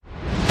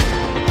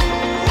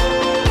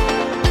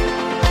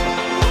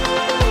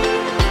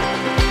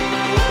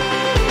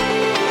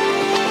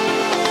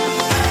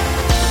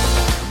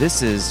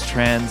This is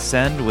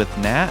Transcend with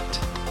Nat,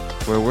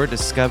 where we're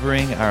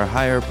discovering our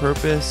higher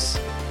purpose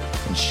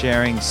and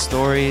sharing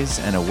stories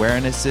and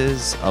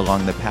awarenesses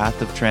along the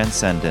path of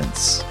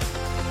transcendence.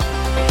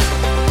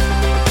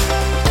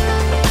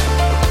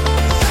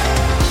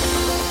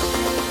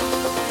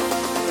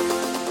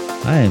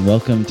 Hi, and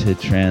welcome to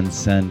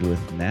Transcend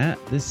with Nat.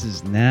 This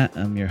is Nat.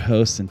 I'm your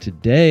host, and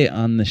today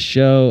on the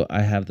show,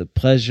 I have the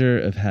pleasure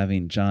of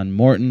having John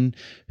Morton,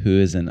 who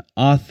is an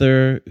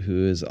author,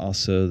 who is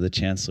also the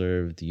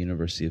Chancellor of the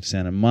University of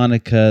Santa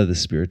Monica, the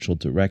Spiritual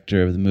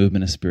Director of the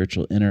Movement of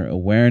Spiritual Inner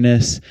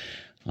Awareness,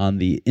 on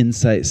the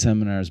Insight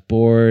Seminars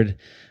board,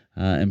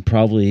 and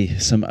probably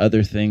some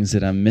other things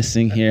that I'm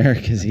missing here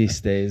because he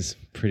stays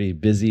pretty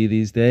busy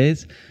these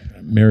days.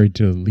 Married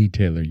to Lee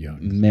Taylor Young.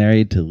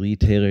 Married to Lee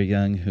Taylor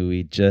Young, who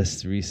we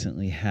just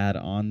recently had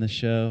on the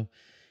show.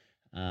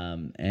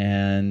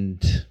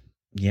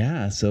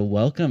 So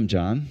welcome,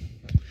 John.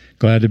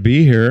 Glad to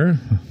be here.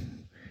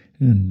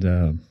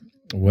 And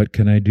what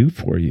can I do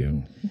for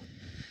you?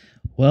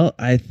 Well,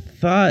 I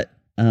thought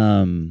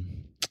I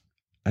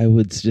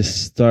would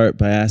just start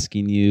by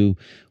asking you,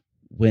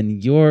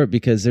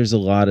 because there's a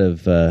lot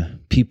of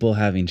people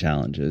having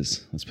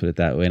challenges, let's put it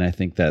that way, and I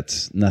think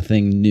that's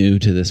nothing new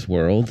to this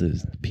world,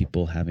 is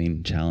people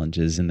having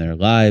challenges in their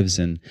lives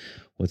and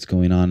what's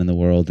going on in the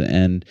world.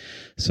 And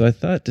so I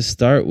thought to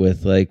start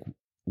with,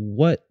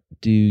 what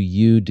do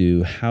you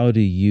do? How do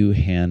you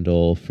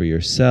handle for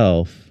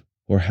yourself,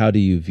 or how do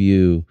you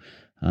view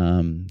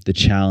the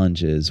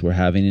challenges we're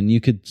having? And you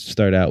could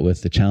start out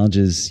with the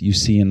challenges you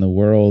see in the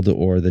world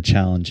or the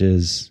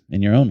challenges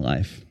in your own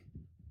life.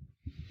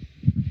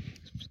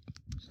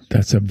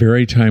 That's a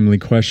very timely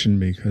question,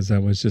 because I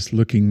was just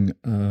looking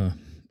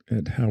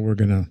at how we're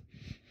going to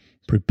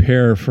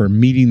prepare for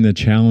meeting the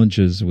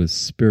challenges with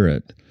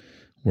Spirit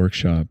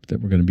workshop that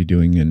we're going to be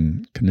doing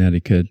in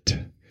Connecticut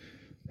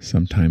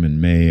sometime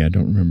in May. I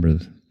don't remember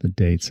the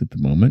dates at the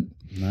moment.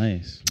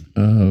 Nice.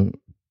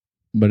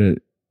 But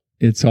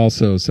it's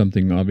also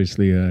something,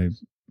 obviously, I've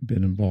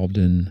been involved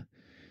in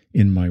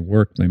my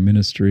work, my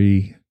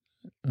ministry.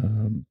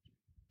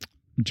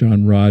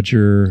 John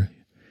Roger,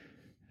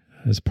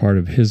 as part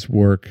of his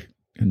work,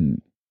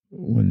 and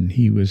when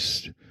he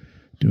was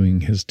doing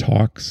his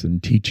talks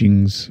and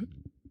teachings,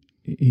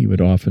 he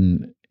would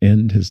often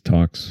end his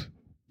talks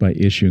by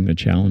issuing a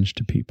challenge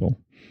to people.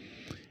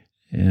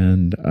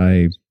 And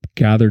I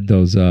gathered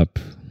those up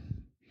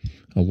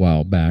a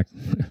while back,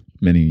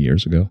 many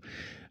years ago,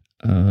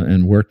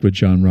 and worked with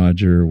John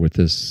Roger with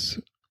this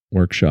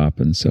workshop.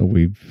 And so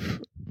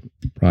we've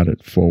brought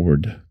it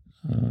forward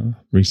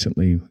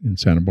recently in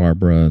Santa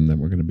Barbara, and then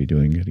we're going to be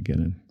doing it again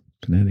in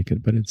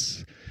Connecticut. But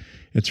it's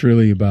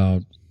really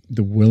about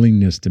the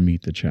willingness to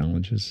meet the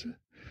challenges.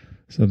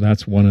 So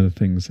that's one of the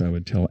things I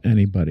would tell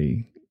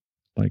anybody.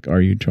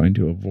 Are you trying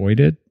to avoid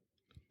it?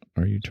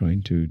 Are you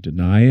trying to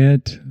deny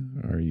it?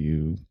 Are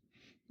you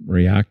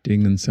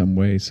reacting in some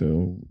way?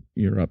 So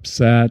you're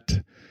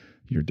upset,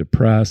 you're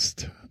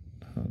depressed,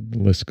 the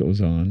list goes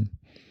on.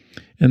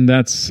 And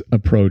that's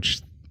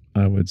approach,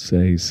 I would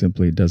say,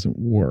 simply doesn't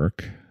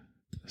work.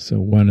 So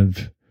one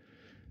of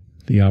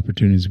the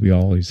opportunities we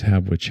always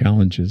have with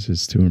challenges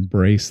is to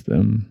embrace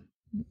them.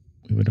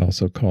 We would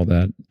also call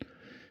that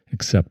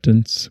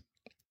acceptance.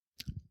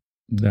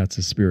 That's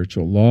a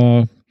spiritual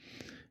law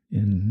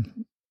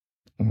in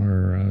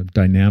our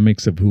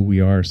dynamics of who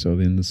we are. So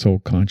in the soul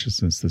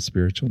consciousness, the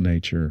spiritual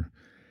nature,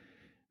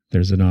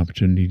 there's an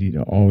opportunity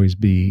to always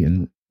be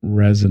in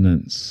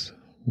resonance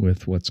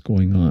with what's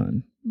going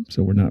on.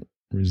 So we're not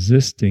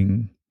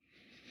resisting,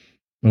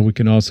 but we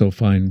can also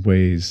find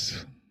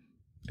ways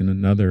in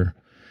another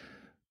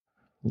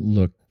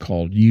look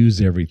called use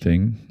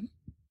everything.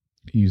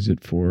 Use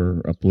it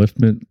for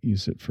upliftment,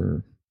 use it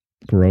for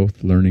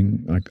growth,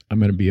 learning. I'm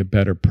going to be a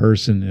better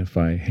person if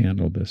I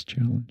handle this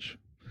challenge.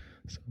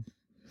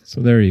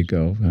 So there you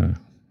go.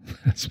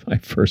 That's my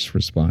first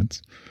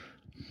response.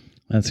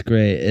 That's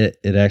great.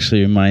 It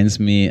actually reminds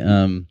me,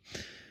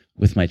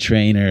 with my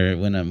trainer,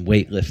 when I'm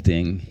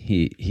weightlifting,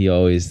 he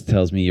always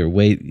tells me your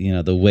weight,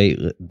 the weight,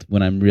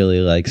 when I'm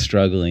really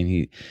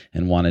struggling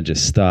and want to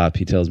just stop,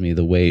 he tells me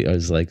the weight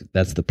is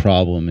that's the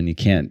problem, and you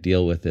can't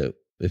deal with it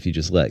if you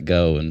just let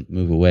go and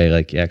move away.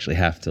 You actually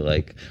have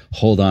to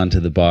hold on to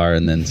the bar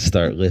and then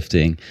start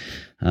lifting.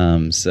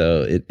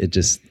 So it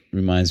just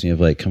reminds me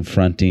of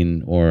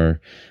confronting,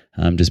 or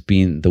just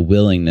being the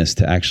willingness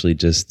to actually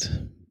just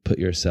put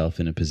yourself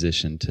in a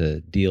position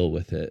to deal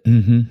with it.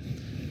 Mm-hmm.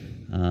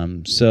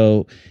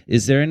 So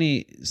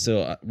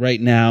right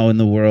now in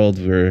the world,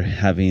 we're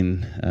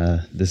having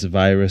this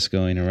virus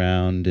going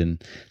around,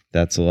 and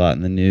that's a lot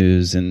in the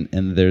news, and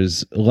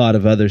there's a lot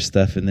of other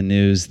stuff in the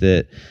news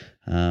that,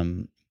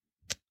 how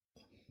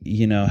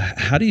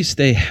do you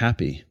stay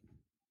happy?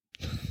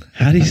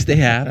 How do you stay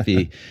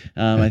happy?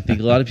 I think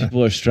a lot of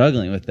people are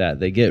struggling with that.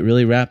 They get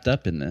really wrapped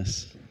up in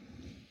this.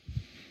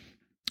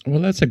 Well,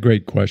 that's a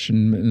great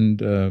question.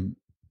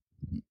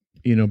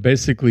 And,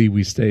 basically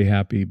we stay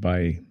happy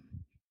by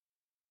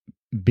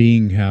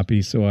being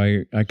happy. So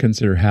I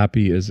consider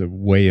happy as a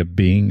way of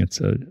being.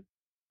 It's a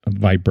a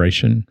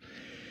vibration,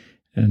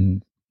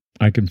 and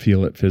I can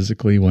feel it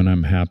physically when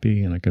I'm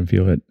happy, and I can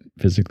feel it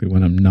physically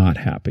when I'm not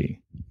happy.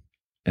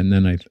 And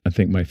then I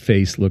think my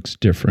face looks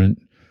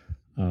different.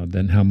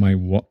 Then how my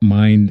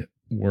mind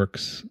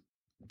works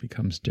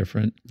becomes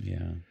different.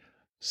 Yeah.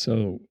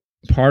 So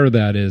part of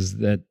that is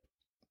that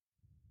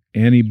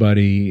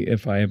anybody,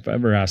 if I've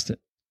ever asked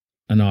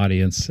an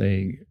audience,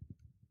 say,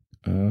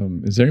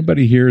 is there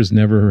anybody here who's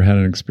never had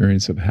an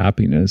experience of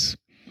happiness?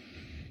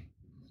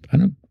 I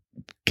don't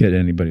get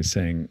anybody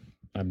saying,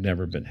 I've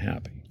never been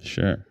happy.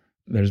 Sure.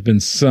 There's been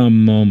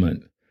some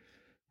moment,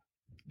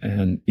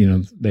 and,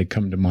 they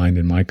come to mind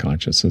in my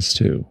consciousness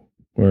too,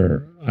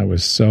 where I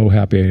was so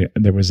happy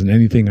there wasn't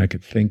anything I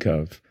could think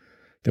of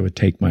that would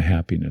take my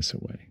happiness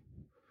away.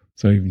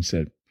 So I even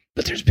said,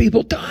 but there's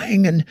people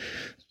dying and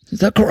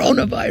the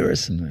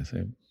coronavirus. And I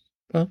say,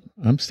 well,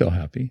 I'm still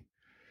happy.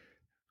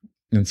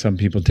 And some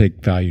people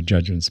take value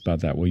judgments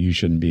about that. Well, you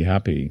shouldn't be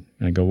happy.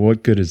 And I go, well,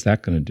 what good is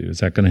that going to do? Is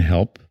that going to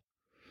help?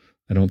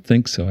 I don't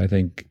think so. I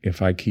think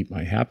if I keep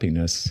my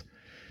happiness,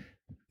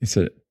 it's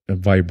a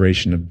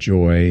vibration of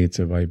joy. It's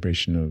a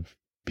vibration of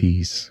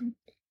peace.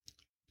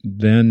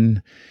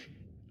 Then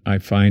I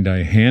find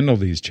I handle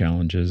these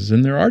challenges,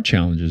 and there are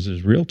challenges.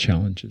 There's real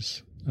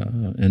challenges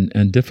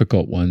and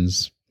difficult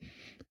ones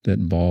that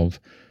involve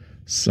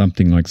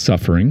something like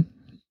suffering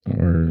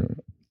or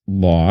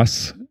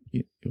loss.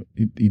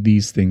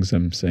 These things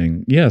I'm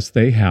saying, yes,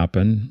 they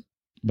happen,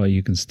 but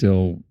you can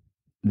still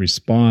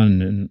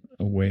respond in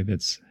a way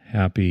that's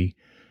happy,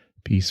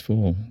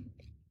 peaceful.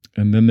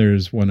 And then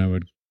there's one I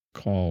would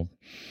call,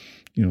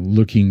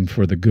 looking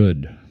for the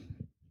good.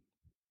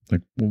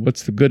 Like, well,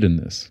 what's the good in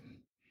this?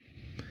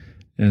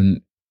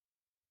 And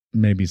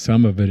maybe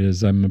some of it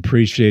is I'm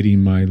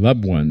appreciating my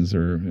loved ones,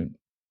 or,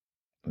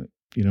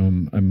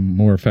 I'm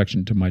more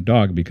affectionate to my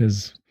dog,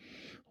 because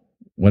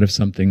what if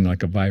something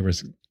like a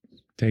virus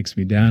takes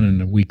me down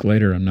and a week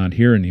later I'm not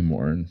here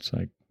anymore? And it's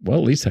like, well,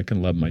 at least I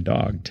can love my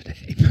dog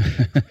today.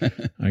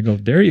 I go,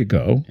 there you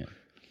go. Yeah.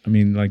 I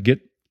mean, like,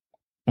 get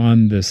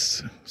on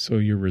this so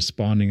you're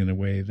responding in a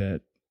way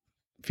that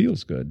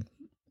feels good.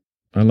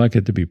 I like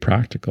it to be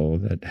practical,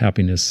 that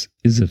happiness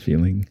is a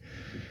feeling.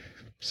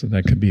 So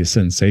that could be a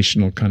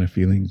sensational kind of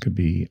feeling, could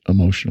be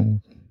emotional,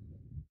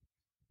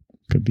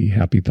 could be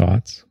happy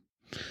thoughts.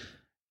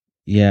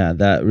 Yeah,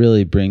 that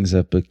really brings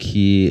up a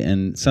key,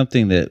 and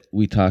something that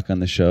we talk on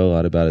the show a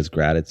lot about is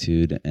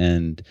gratitude.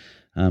 And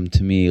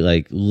to me,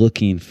 like,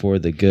 looking for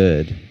the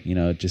good,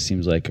 it just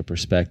seems like a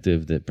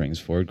perspective that brings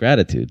forward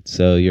gratitude.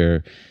 So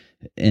you're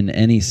in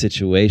any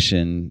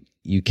situation,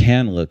 you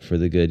can look for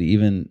the good,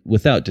 even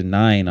without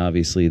denying,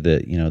 obviously,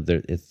 that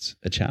it's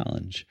a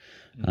challenge,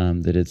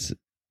 that it's a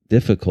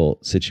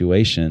difficult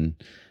situation.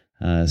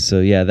 So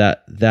yeah,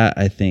 that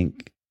I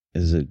think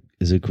is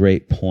a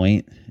great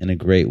point and a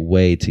great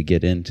way to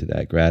get into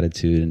that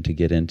gratitude and to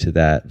get into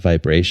that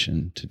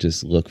vibration, to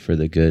just look for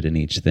the good in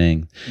each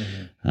thing.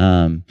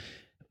 Mm-hmm.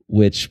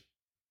 Which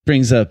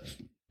brings up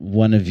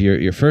one of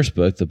your first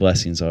book, The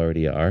Blessings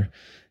Already Are.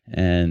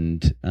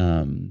 And,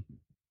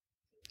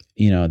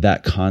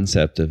 that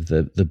concept of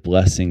the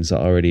blessings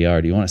already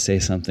are. Do you want to say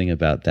something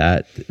about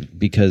that?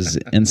 Because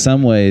in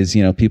some ways,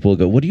 people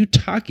go, what are you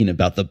talking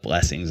about? The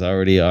blessings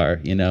already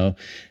are,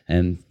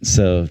 And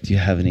so do you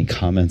have any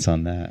comments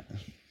on that?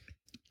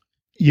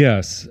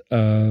 Yes.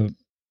 As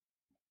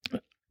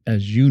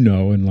you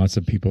know, and lots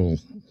of people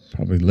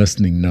probably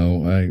listening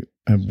know,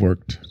 I've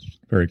worked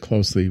very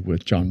closely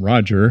with John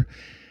Roger,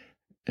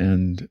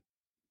 and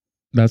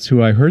that's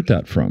who I heard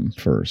that from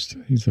first.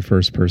 He's the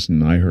first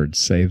person I heard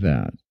say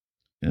that.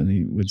 And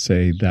he would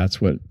say that's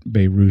what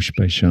Berush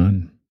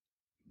Bashan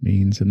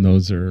means. And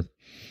those are,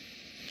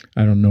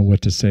 I don't know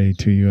what to say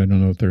to you. I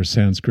don't know if they're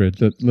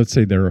Sanskrit. Let's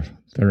say they're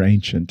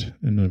ancient,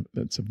 and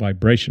it's a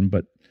vibration,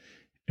 but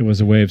it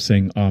was a way of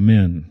saying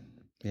Amen.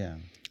 Yeah.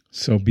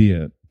 So be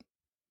it.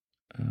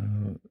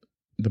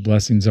 The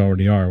blessings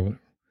already are.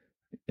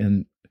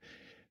 And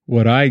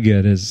what I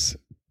get is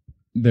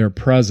they're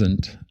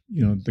present.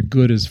 The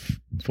good is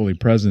fully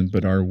present,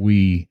 but are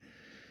we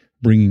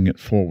bringing it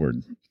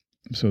forward?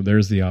 So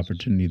there's the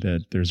opportunity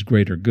that there's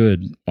greater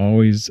good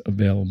always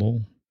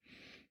available.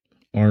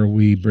 Are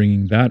we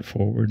bringing that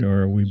forward,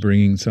 or are we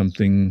bringing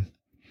something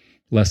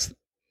less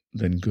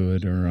than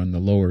good or on the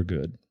lower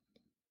good?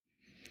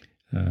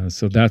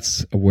 So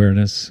that's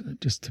awareness,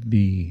 just to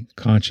be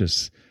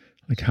conscious.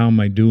 Like, how am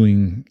I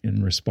doing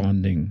in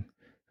responding?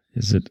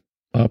 Is it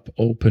up,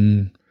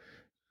 open,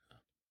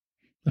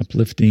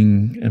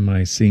 uplifting? Am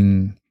I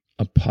seeing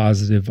a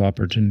positive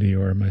opportunity,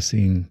 or am I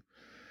seeing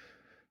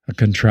a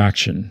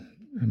contraction?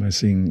 Am I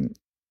seeing,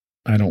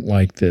 I don't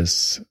like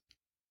this,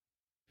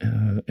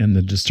 and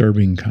the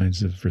disturbing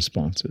kinds of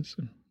responses?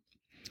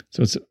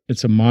 So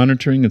it's a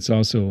monitoring. It's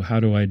also, how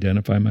do I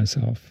identify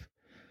myself?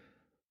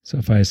 So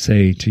if I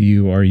say to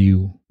you, are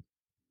you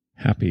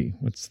happy?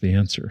 What's the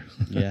answer?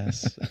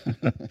 Yes.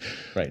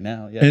 Right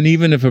now. Yeah. And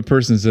even if a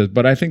person says,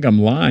 but I think I'm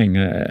lying,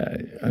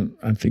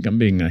 I think I'm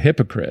being a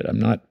hypocrite, I'm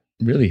not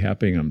really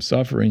happy, I'm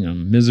suffering,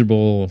 I'm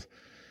miserable.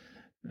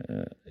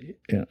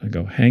 I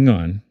go, hang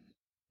on.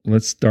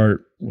 let's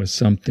start with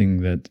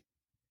something that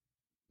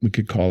we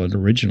could call it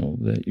original,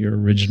 that your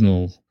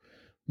original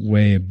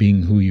way of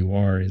being who you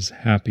are is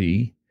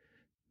happy.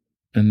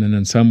 And then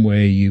in some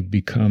way you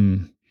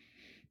become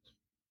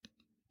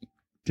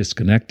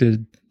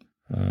disconnected,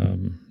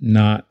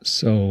 not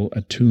so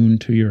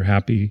attuned to your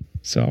happy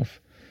self.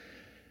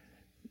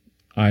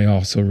 I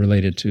also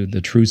related to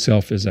the true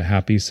self is a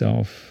happy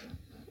self.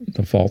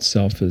 The false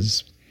self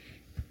is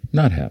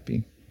not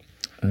happy,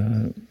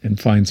 and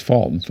finds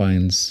fault and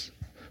finds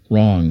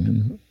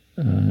wrong,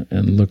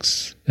 and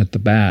looks at the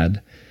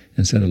bad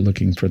instead of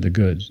looking for the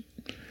good.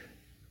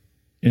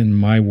 In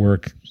my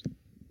work,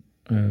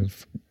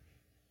 I've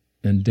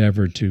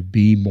endeavored to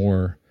be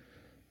more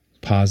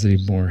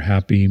positive, more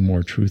happy,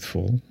 more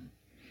truthful,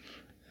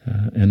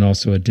 and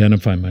also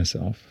identify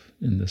myself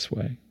in this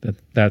way.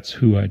 That's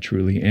who I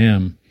truly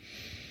am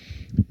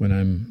when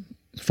I'm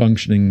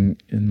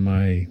functioning in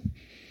my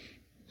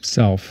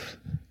self,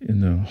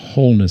 in the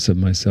wholeness of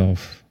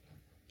myself.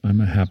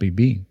 I'm a happy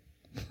being.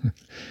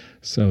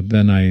 So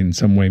then I, in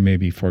some way,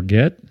 maybe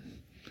forget,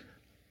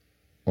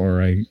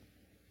 or I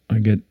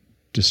get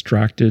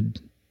distracted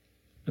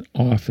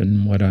off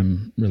in what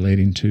I'm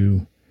relating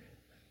to.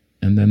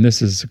 And then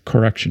this is a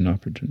correction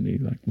opportunity.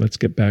 Like, let's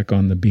get back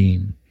on the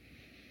beam.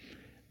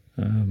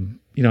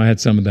 I had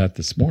some of that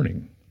this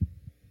morning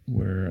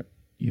where,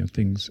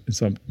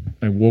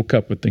 I woke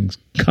up with things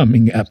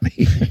coming at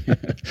me.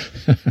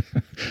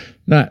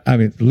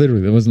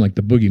 Literally, it wasn't like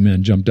the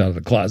boogeyman jumped out of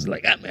the closet,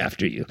 like, I'm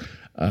after you.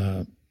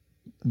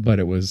 But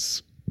it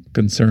was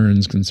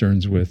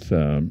concerns with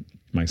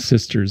my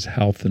sister's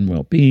health and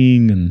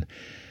well-being and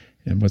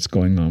what's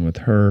going on with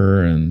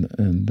her. And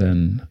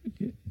then,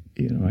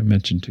 I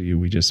mentioned to you,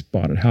 we just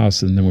bought a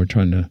house, and then we're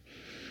trying to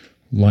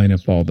line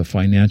up all the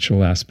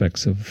financial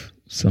aspects of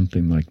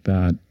something like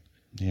that.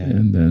 Yeah.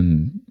 And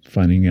then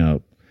finding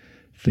out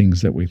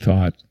things that we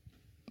thought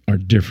are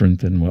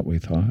different than what we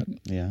thought.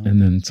 Yeah.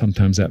 And then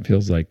sometimes that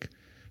feels like,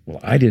 well,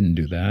 I didn't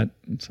do that.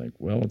 It's like,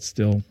 well, it's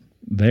still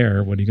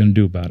there. What are you going to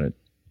do about it?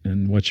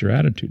 And what's your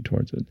attitude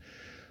towards it?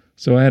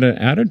 So I had an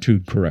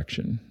attitude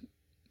correction.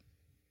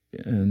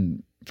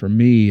 And for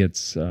me,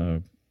 it's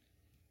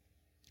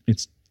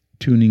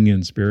tuning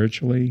in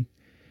spiritually,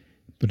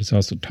 but it's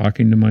also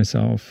talking to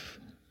myself.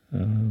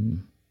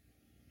 And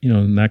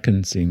that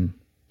can seem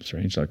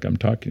strange, like I'm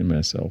talking to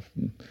myself.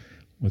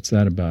 What's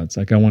that about? It's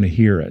like I want to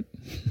hear it.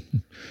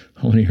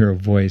 I want to hear a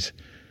voice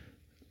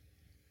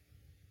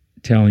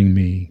telling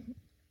me,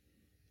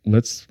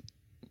 let's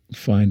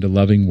find a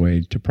loving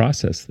way to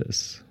process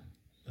this.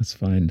 Let's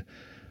find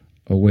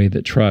a way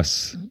that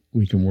trusts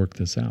we can work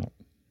this out.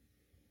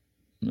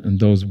 And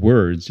those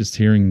words, just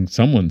hearing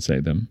someone say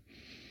them,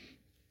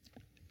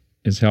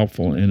 is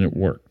helpful, and it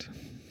worked.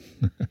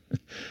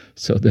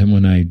 So then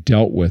when I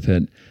dealt with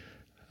it,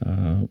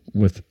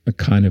 with a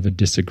kind of a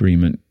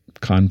disagreement,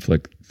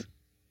 conflict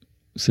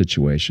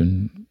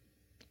situation,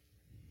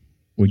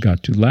 we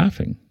got to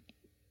laughing.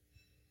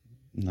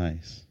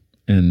 Nice.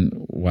 And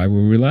why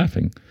were we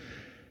laughing?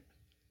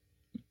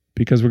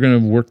 Because we're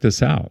going to work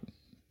this out.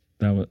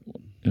 And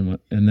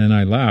then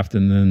I laughed,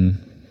 and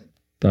then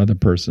the other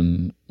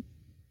person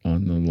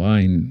on the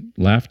line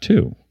laughed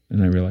too.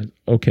 And I realized,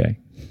 okay,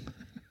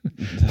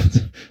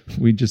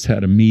 we just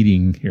had a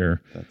meeting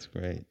here. That's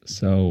great.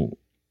 So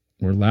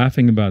we're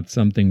laughing about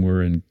something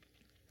we're in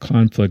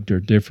conflict or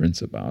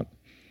difference about.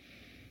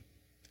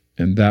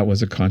 And that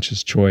was a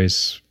conscious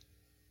choice.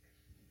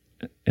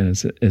 And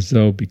it's as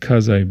though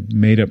because I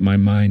made up my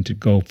mind to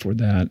go for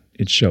that,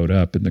 it showed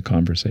up in the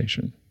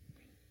conversation.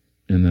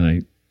 And then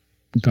I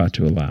got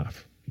to a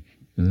laugh.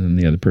 And then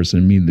the other person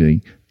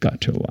immediately got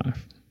to a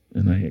laugh.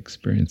 And I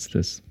experienced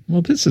this.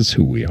 Well, this is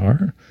who we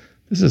are.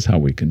 This is how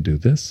we can do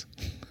this.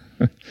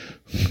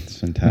 It's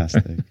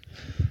fantastic.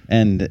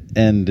 And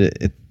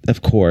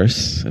of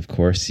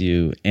course,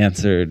 you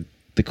answered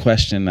the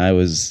question that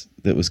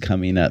was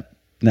coming up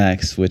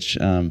next, which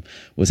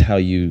was how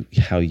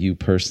you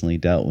personally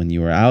dealt when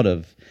you were out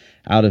of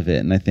it.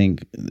 And I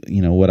think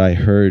what I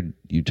heard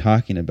you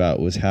talking about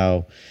was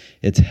how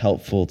it's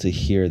helpful to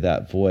hear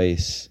that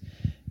voice,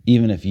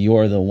 even if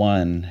you're the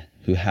one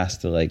who has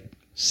to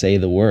say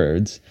the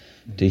words,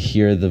 to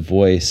hear the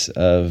voice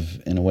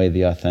of, in a way,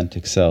 the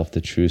authentic self,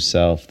 the true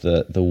self,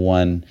 the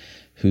one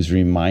who's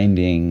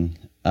reminding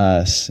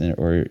us,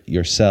 or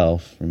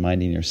yourself,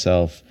 reminding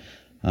yourself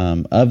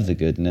of the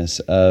goodness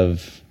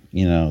of,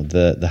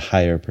 the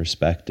higher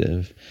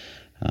perspective,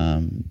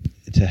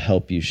 to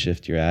help you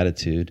shift your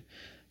attitude.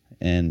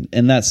 And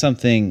that's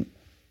something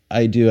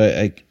I do.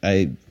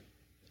 I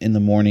in the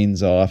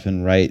mornings, I'll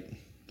often write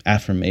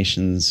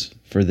affirmations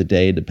for the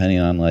day, depending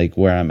on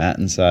where I'm at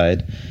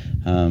inside.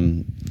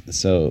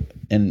 So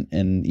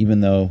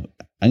even though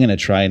I'm going to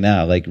try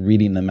now,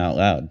 reading them out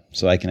loud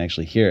so I can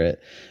actually hear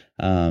it.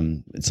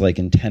 It's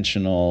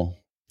intentional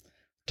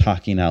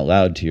talking out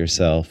loud to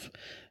yourself,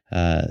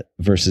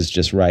 versus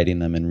just writing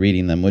them and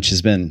reading them, which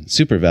has been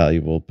super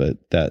valuable, but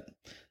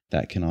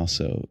that can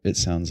also, it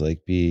sounds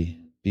like, be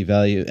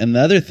value. And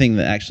the other thing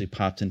that actually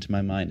popped into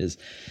my mind is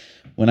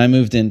when I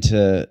moved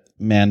into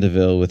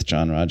Mandeville with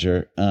John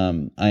Roger,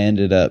 I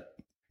ended up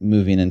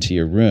moving into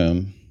your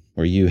room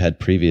where you had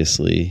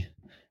previously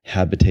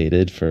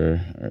habitated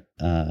for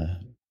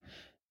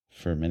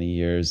many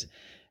years.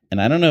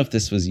 And I don't know if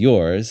this was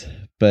yours,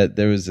 but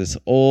there was this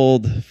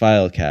old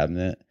file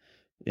cabinet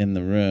in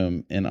the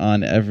room, and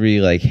on every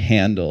like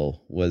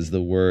handle was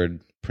the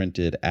word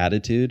printed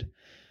attitude.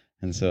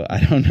 And so I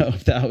don't know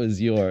if that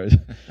was yours,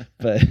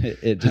 but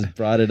it just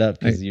brought it up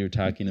because you were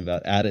talking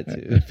about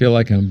attitude. I feel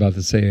like I'm about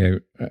to say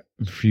I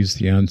refuse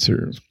the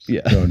answer.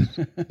 Yeah.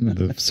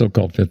 The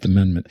so-called Fifth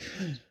Amendment.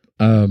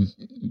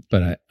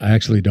 But I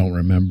actually don't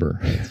remember.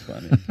 That's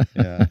funny.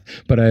 Yeah.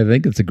 But I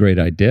think it's a great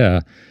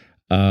idea.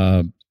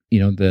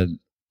 That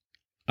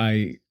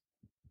I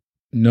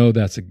know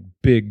that's a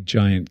big,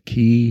 giant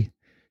key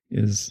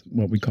is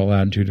what we call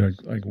attitude.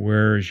 Like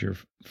where is your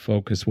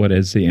focus? What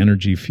is the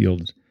energy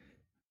field?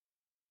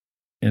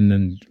 And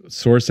then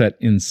source that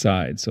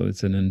inside. So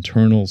it's an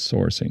internal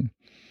sourcing.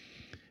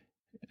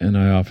 And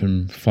I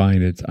often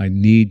find I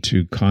need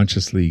to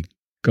consciously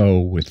go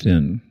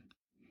within.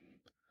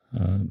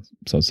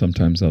 So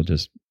sometimes I'll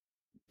just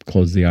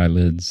close the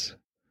eyelids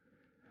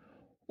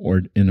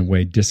or in a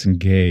way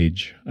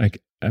disengage.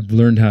 I've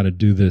learned how to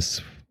do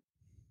this.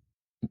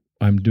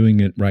 I'm doing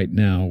it right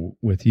now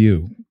with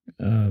you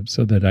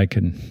so that I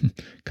can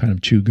kind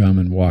of chew gum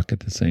and walk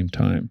at the same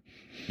time.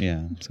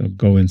 Yeah. So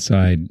go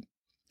inside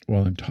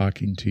while I'm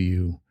talking to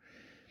you.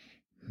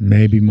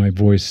 Maybe my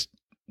voice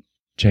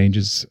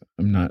changes.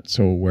 I'm not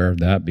so aware of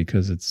that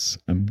because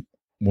I'm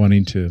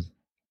wanting to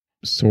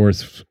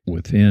source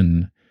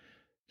within.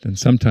 Then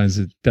sometimes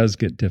it does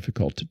get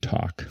difficult to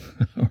talk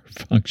or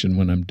function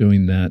when I'm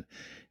doing that.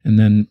 And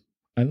then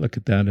I look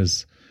at that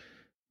as,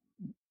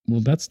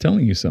 well, that's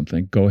telling you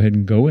something. Go ahead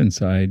and go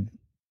inside,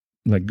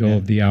 let go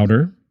of the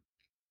outer.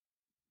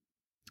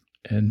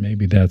 And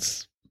maybe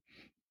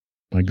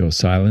I go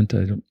silent.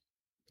 I don't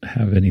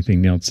have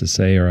anything else to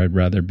say, or I'd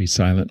rather be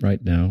silent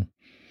right now.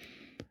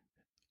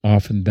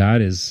 Often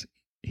that is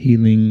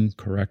healing,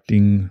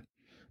 correcting,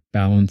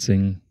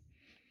 balancing.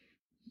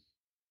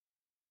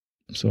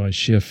 So I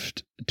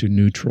shift to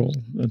neutral.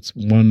 That's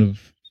one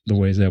of the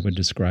ways I would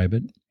describe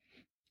it.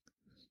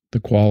 The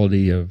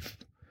quality of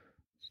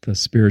the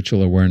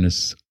spiritual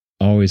awareness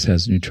always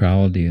has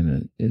neutrality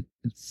in it.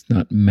 It's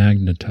not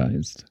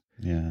magnetized.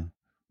 Yeah.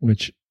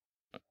 Which,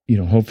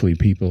 hopefully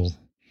people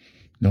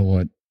know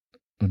what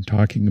I'm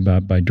talking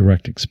about by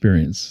direct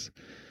experience.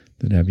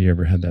 That have you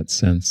ever had that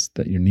sense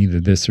that you're neither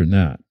this or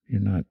that?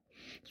 You're not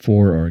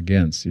for or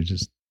against. You're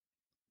just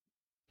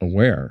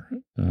aware.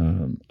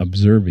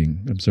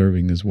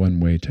 Observing is one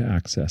way to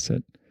access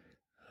it.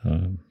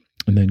 And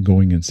then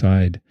going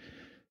inside,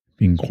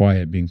 being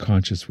quiet, being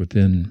conscious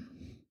within,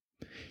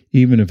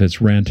 even if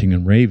it's ranting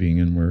and raving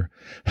and we're,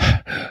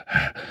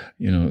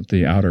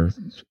 the outer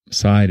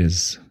side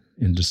is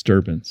in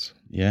disturbance.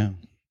 Yeah.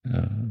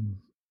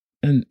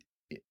 And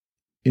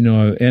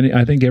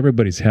I think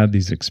everybody's had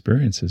these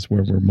experiences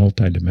where we're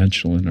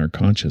multidimensional in our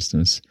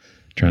consciousness,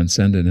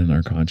 transcendent in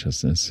our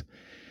consciousness,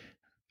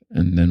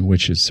 and then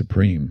which is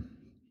supreme.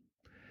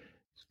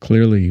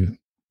 Clearly,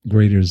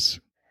 greater is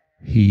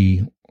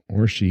he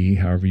or she,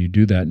 however you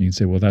do that, and you'd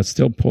say, well, that's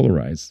still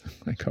polarized.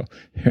 I go,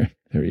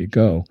 there you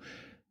go.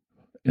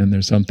 And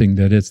there's something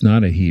that it's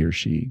not a he or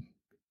she,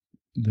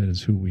 that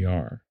is who we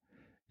are.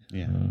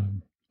 Yeah.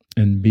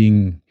 And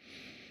being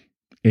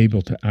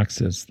able to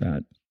access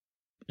that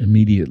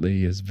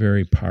immediately is a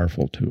very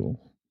powerful tool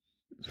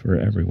for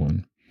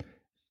everyone.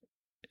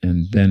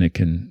 And then it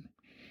can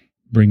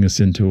bring us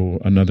into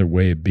another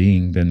way of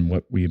being than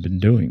what we've been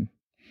doing.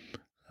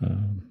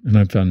 And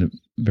I've found it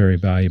very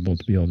valuable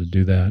to be able to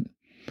do that.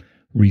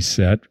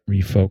 Reset,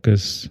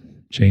 refocus,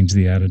 change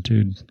the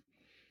attitude.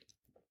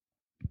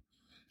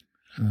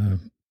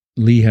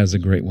 Lee has a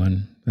great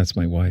one. That's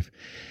my wife.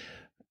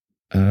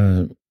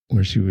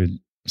 Where she would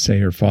say,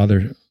 her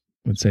father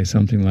would say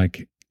something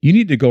like, you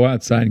need to go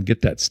outside and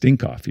get that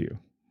stink off you.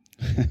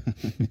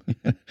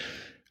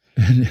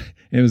 And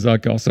it was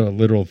like also a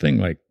literal thing,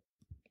 like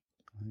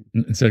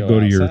instead of go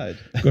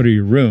to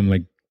your room,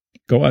 like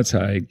go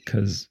outside,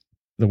 because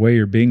the way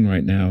you're being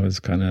right now is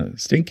kind of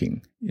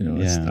stinking.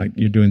 It's like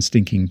you're doing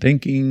stinking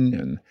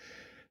thinking,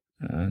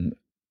 and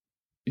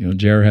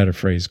Jer had a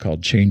phrase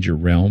called "change your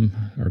realm"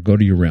 or "go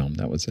to your realm."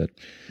 That was it.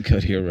 Go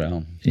to your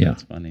realm. Yeah,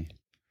 that's funny.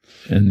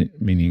 And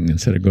meaning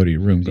instead of go to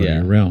your room, go to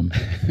your realm.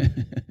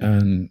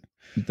 And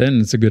then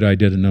it's a good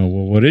idea to know,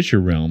 well, what is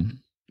your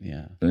realm?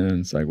 Yeah. And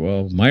it's like,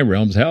 well, my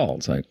realm's hell.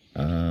 It's like,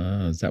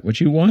 is that what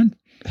you want?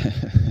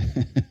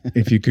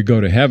 If you could go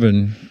to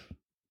heaven,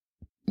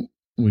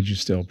 would you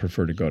still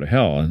prefer to go to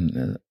hell?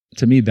 And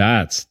to me,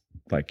 that's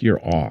like,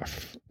 you're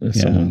off. If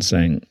someone's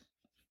saying,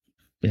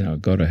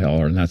 go to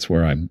hell, and that's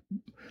where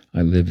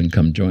I live and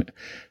come join.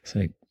 It's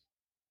like,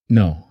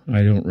 no,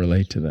 I don't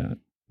relate to that.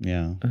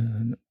 Yeah.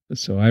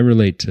 So I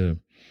relate to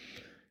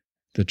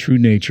the true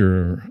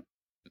nature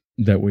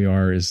that we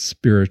are is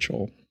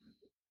spiritual,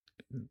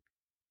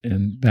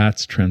 and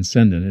that's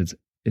transcendent.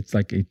 It's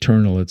like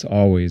eternal. It's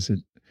always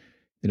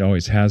it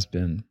always has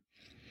been.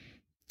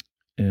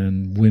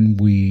 And when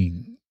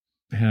we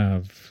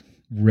have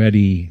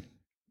ready,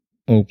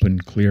 open,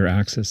 clear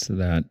access to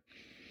that,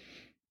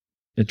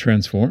 it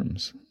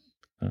transforms.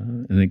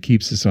 And it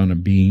keeps us on a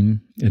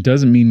beam. It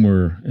doesn't mean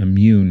we're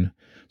immune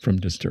from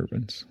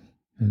disturbance.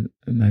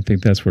 And I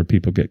think that's where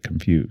people get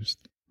confused.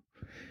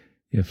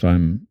 If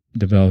I'm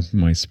developing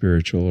my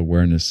spiritual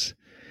awareness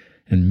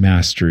and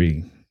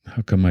mastery,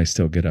 how come I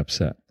still get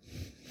upset?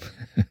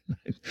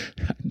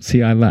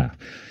 See, I laugh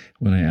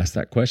when I ask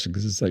that question,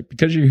 because it's like,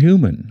 because you're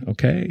human,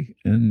 okay?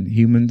 And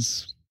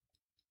humans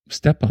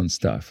step on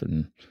stuff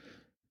and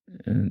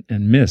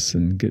miss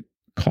and get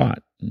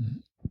caught.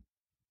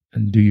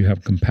 And do you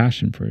have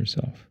compassion for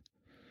yourself?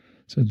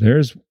 So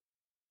there's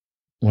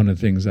one of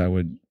the things I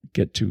would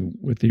get to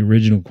with the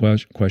original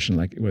question,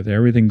 like with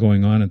everything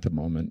going on at the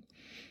moment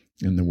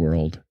in the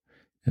world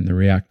and the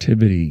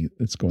reactivity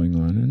that's going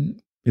on.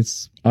 And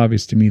it's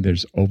obvious to me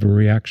there's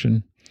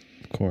overreaction.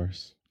 Of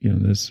course. You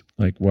know, this,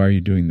 like, why are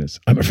you doing this?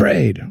 I'm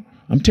afraid.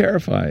 I'm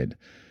terrified.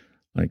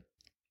 Like,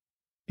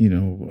 you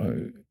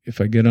know,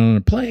 if I get on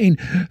a plane,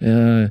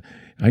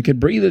 I could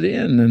breathe it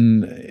in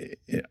and,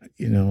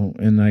 you know,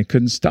 and I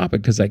couldn't stop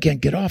it because I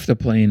can't get off the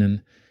plane.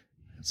 And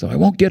so I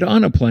won't get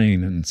on a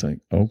plane. And it's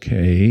like,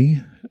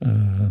 okay.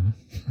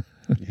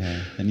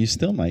 Yeah. And you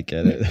still might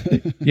get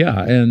it.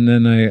 Yeah. And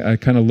then I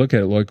kind of look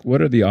at it like,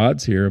 what are the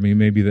odds here? I mean,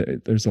 maybe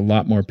there's a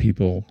lot more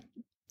people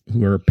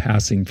who are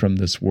passing from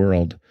this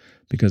world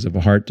because of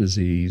a heart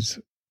disease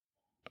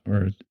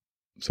or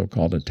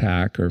so-called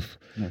attack or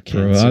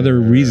for other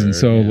reasons.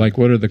 So like,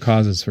 what are the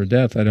causes for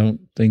death? I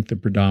don't think the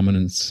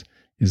predominance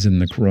is in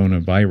the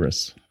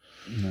coronavirus.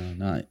 No,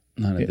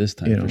 not at this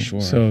time, for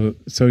sure.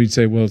 So you'd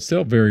say, well, it's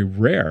still very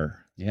rare.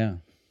 Yeah.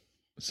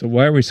 So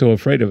why are we so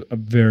afraid of a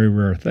very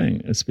rare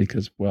thing? It's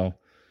because, well,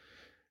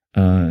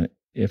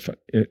 if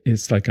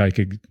it's like I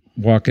could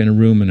walk in a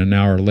room and an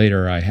hour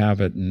later I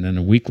have it, and then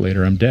a week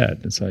later I'm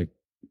dead. It's like,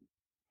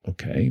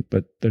 okay,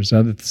 but there's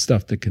other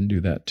stuff that can do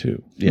that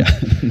too. Yeah,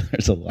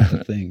 there's a lot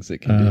of things that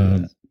can do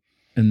that.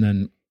 And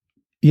then,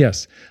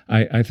 yes,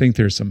 I think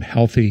there's some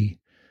healthy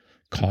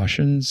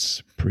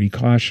cautions,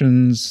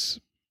 precautions.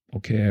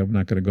 Okay, I'm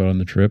not going to go on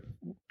the trip.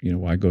 You know,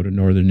 why go to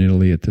Northern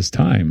Italy at this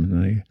time?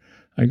 And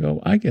I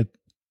go, I get,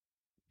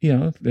 you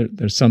know,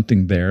 there's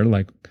something there.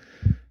 Like,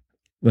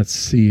 let's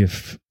see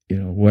if, you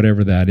know,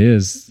 whatever that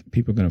is,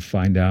 people are going to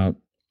find out.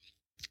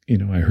 You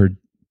know, I heard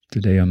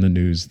today on the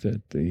news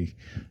that the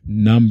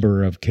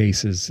number of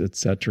cases, et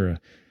cetera,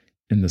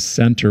 in the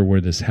center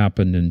where this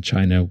happened in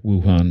China,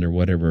 Wuhan, or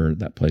whatever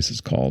that place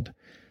is called,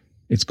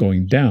 it's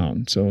going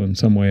down. So in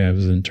some way I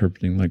was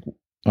interpreting like,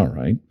 all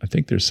right, I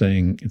think they're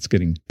saying it's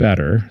getting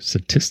better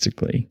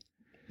statistically.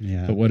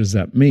 Yeah. But what does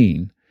that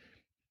mean?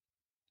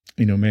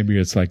 You know, maybe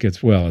it's like,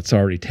 it's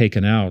already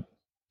taken out,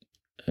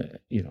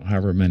 you know,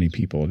 however many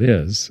people it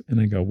is.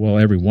 And I go, well,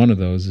 every one of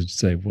those would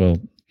say, well,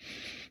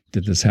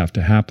 did this have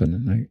to happen?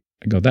 And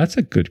I go, that's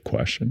a good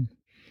question.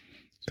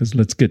 Because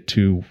let's get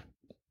to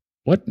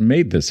what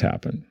made this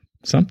happen.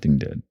 Something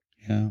did.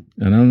 Yeah.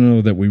 And I don't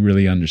know that we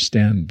really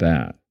understand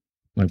that.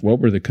 Like, what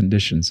were the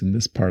conditions in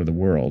this part of the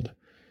world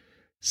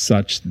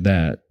such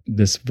that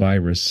this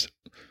virus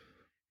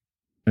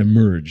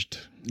emerged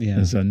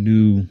as a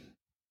new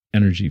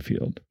energy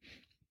field?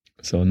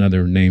 So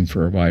another name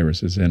for a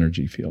virus is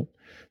energy field.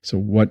 So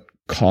what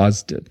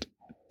caused it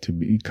to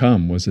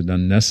become? Was it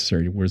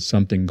unnecessary? Was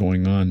something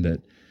going on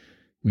that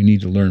we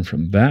need to learn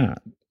from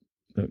that?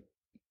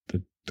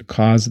 The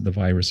cause of the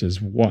virus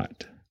is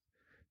what?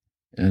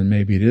 And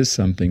maybe it is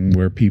something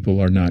where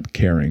people are not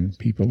caring.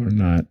 People are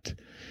not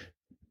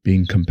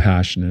being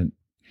compassionate.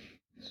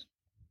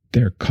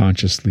 They're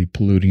consciously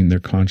polluting. They're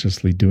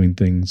consciously doing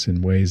things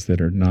in ways that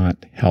are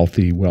not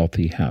healthy,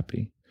 wealthy,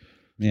 happy.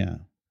 Yeah.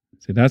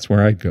 So that's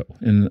where I go.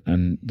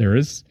 And there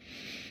is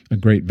a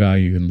great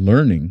value in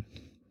learning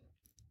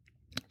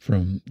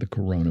from the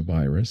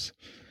coronavirus.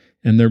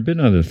 And there have been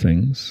other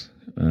things.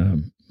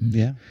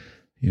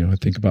 You know, I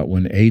think about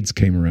when AIDS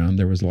came around,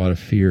 there was a lot of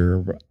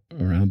fear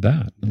around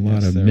that, a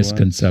lot of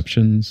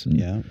misconceptions.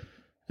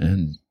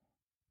 And,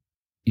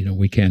 you know,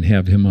 we can't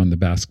have him on the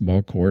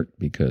basketball court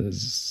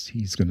because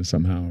he's going to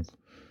somehow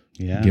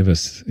give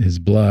us his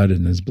blood,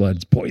 and his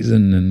blood's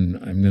poison, and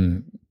I'm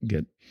going to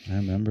get... I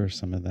remember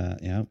some of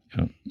that, yeah.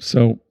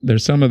 So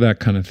there's some of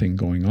that kind of thing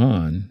going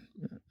on.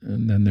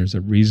 And then there's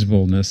a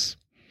reasonableness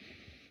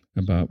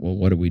about, well,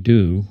 what do we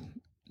do?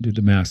 Do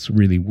the masks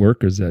really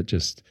work, or is that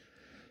just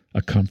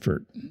a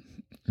comfort?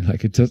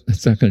 Like, it's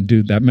not going to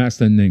do, that mask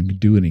doesn't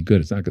do any good.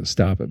 It's not going to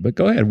stop it. But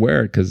go ahead,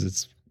 wear it because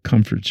it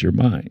comforts your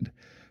mind.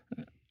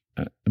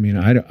 I mean,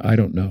 I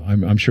don't know.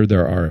 I'm sure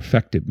there are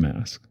effective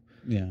masks.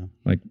 Yeah.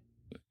 Like,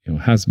 you know,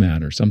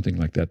 hazmat or something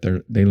like that.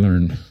 They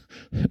learn,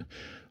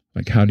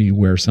 like, how do you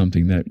wear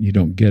something that you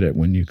don't get it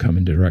when you come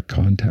in direct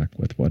contact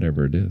with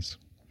whatever it is?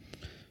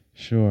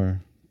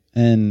 Sure.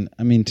 And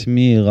I mean, to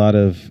me, a lot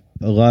of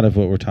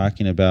what we're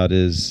talking about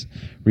is,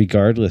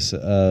 regardless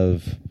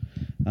of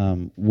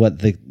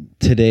what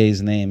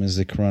today's name is,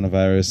 the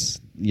coronavirus,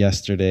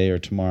 yesterday or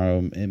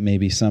tomorrow, it may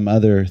be some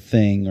other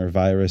thing or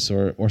virus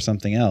or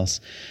something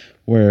else.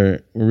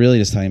 where we're really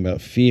just talking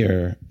about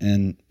fear.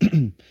 And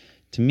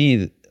to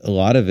me, a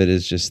lot of it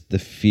is just the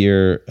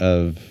fear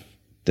of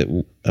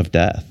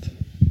death.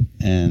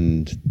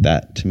 And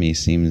that to me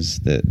seems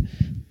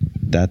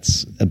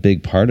that's a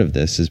big part of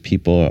this, is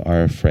people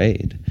are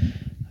afraid.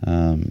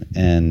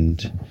 And,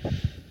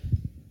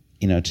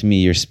 to me,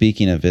 you're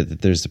speaking of it,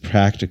 that there's the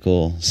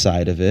practical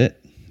side of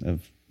it,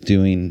 of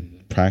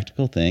doing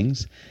practical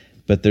things,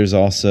 but there's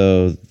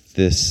also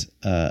this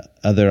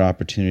other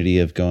opportunity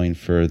of going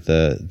for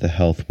the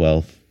health,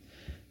 wealth,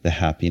 the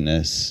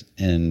happiness,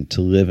 and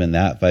to live in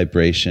that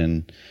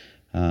vibration.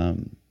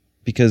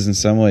 Because in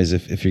some ways,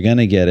 if you're going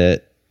to get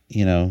it,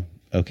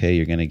 okay,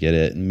 you're going to get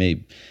it.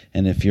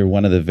 And if you're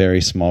one of the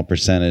very small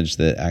percentage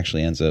that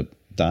actually ends up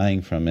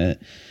dying from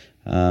it,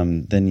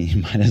 then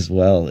you might as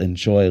well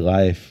enjoy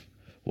life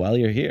while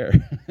you're here,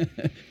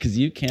 because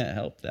you can't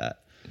help that.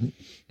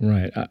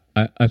 Right.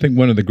 I think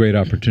one of the great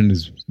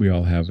opportunities we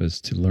all have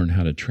is to learn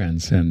how to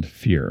transcend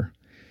fear.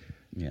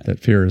 Yeah. That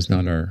fear is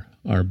not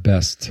our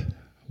best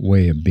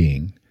way of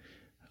being.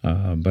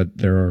 But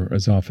there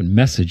is often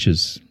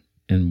messages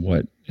in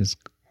what is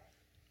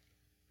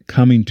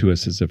coming to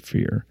us as a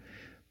fear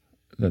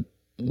that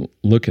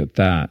look at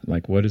that.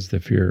 Like, what is the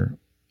fear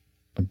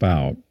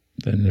about?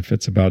 Then if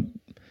it's about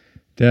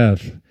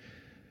death,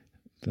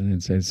 then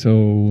I'd say,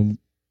 so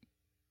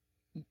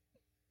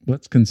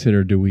let's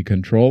consider, do we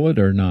control it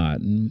or not?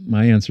 And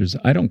my answer is,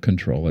 I don't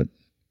control it.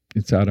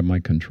 It's out of my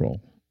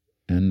control.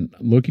 And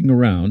looking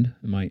around,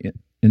 my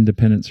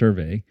independent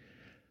survey,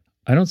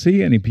 I don't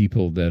see any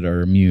people that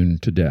are immune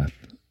to death.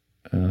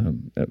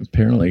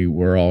 Apparently,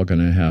 we're all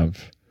going to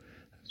have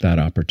that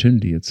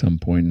opportunity at some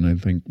point. And I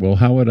think, well,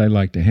 how would I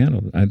like to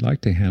handle it? I'd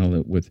like to handle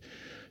it with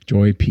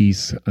joy,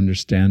 peace,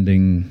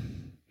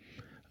 understanding,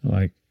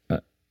 like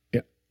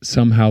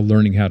somehow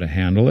learning how to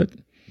handle it.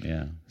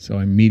 Yeah. So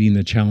I'm meeting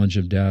the challenge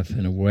of death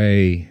in a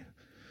way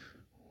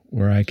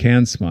where I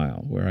can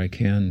smile, where I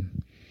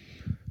can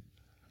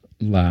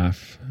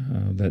laugh,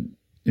 that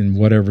in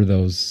whatever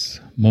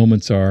those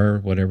moments are,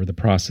 whatever the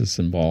process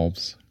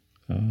involves.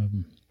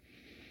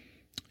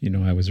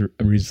 I was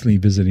recently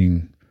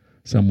visiting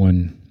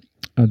someone,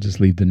 I'll just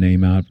leave the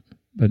name out,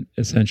 but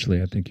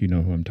essentially I think you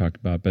know who I'm talking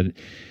about, but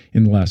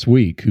in the last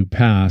week, who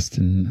passed,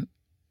 and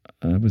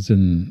I was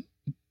in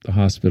the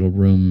hospital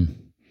room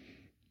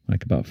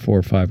like about 4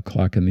 or 5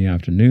 o'clock in the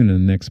afternoon,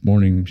 and the next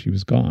morning she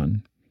was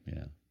gone.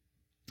 Yeah.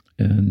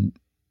 And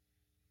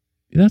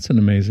that's an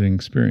amazing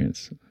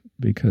experience,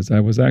 because I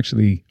was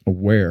actually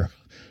aware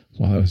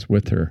while I was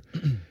with her,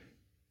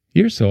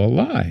 you're so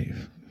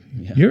alive.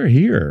 Yeah. You're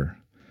here.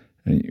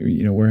 And,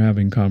 we're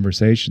having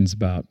conversations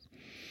about,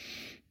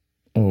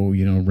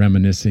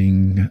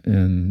 reminiscing,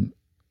 and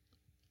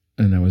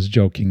I was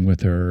joking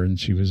with her, and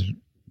she was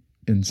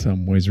in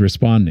some ways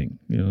responding,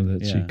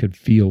 that she could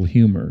feel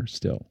humor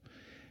still.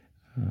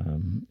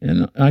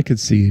 And I could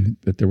see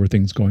that there were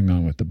things going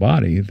on with the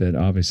body, that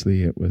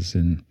obviously it was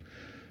in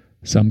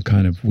some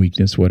kind of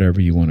weakness,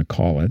 whatever you want to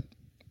call it.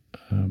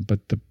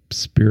 But the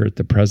spirit,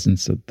 the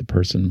presence of the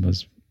person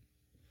was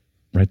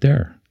right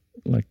there.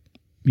 Like,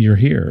 you're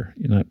here.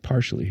 You're not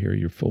partially here.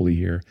 You're fully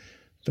here.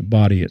 The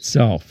body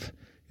itself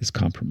is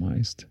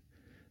compromised.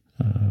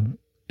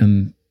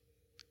 And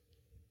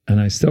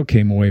I still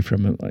came away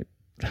from it like,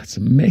 that's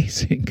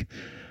amazing.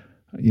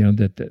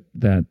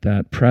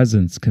 That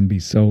presence can be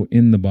so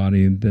in the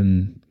body, and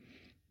then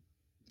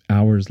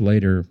hours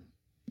later,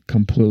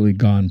 completely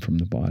gone from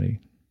the body,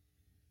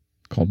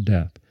 called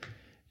death.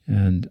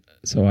 And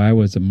so I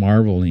was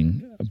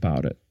marveling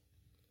about it,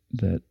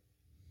 that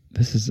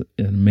this is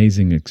an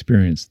amazing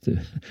experience to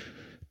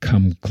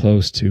come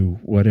close to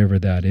whatever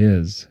that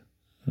is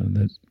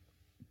that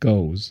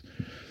goes.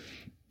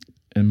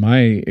 And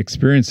my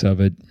experience of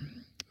it,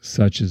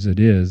 such as it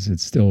is,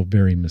 it's still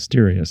very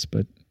mysterious,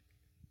 but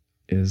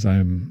as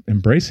I'm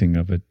embracing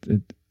of it,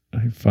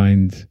 I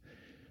find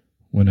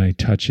when I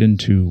touch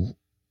into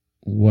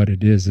what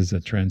it is as a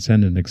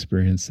transcendent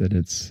experience, that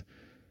it's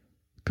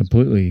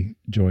completely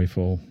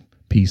joyful,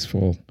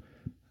 peaceful,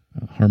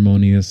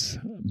 harmonious,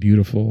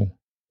 beautiful.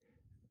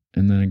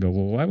 And then I go,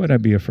 well, why would I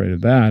be afraid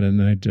of that? And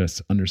then I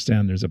just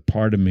understand there's a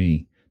part of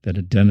me that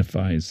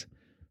identifies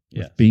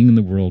with being in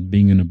the world,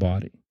 being in a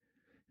body.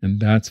 And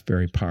that's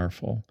very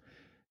powerful.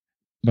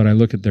 But I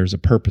look at, there's a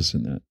purpose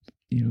in that.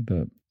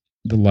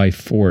 The life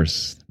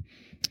force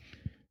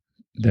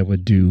that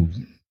would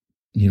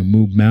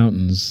move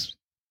mountains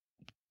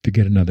to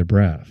get another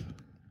breath.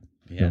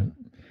 Yeah.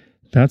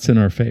 That's in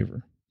our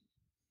favor.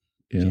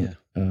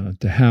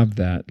 To have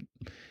that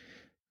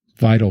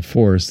vital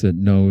force that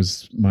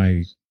knows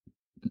my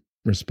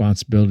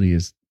responsibility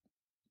is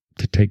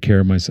to take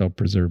care of myself,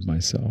 preserve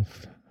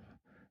myself,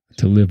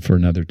 to live for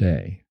another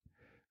day.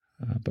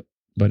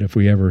 But if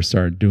we ever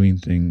start doing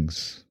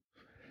things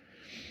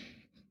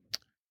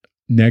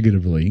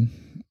negatively,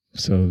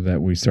 so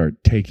that we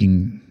start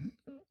taking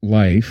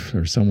life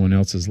or someone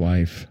else's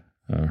life,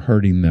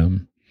 hurting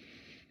them,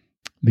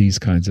 these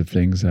kinds of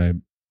things, I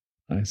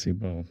say,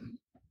 well,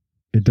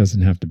 it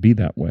doesn't have to be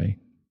that way.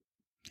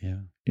 Yeah.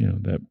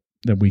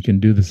 That we can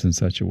do this in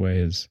such a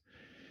way as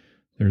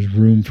there's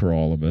room for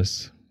all of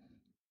us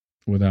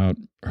without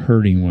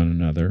hurting one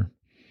another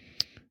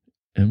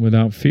and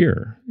without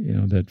fear.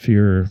 That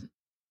fear,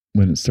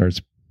 when it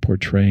starts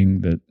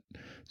portraying that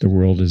the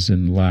world is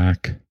in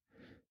lack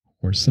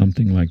or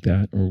something like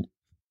that, or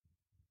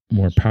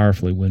more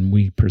powerfully, when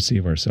we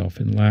perceive ourselves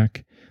in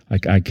lack,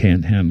 like I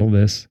can't handle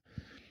this,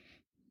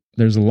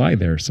 there's a lie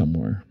there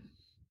somewhere.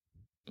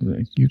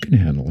 Like, you can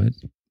handle it,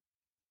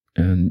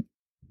 and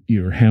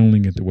you're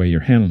handling it the way you're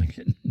handling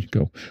it. You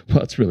go, well,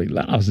 it's really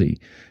lousy.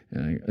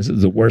 This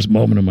is the worst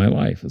moment of my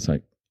life. It's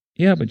like,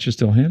 yeah, but you're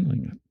still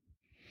handling it.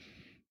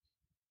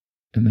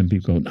 And then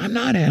people go, I'm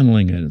not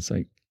handling it. It's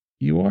like,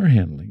 you are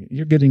handling it.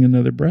 You're getting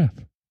another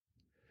breath.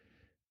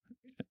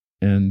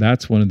 And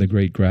that's one of the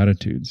great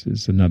gratitudes,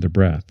 is another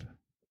breath.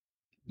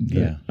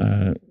 Yeah.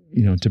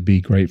 To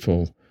be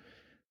grateful.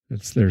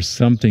 There's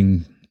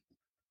something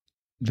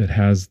that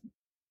has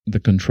the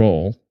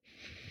control,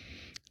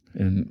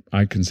 and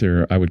I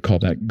would call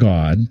that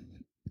God.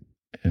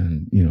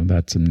 And,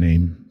 that's a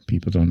name.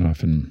 People don't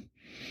often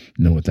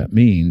know what that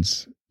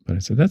means. But I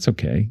said, that's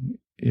okay.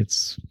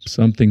 It's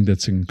something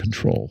that's in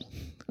control.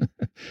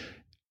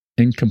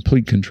 In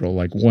complete control,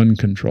 like one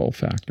control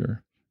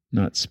factor,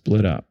 not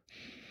split up,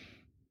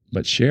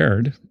 but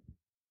shared.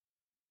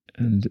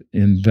 And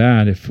in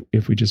that,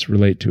 if we just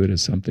relate to it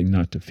as something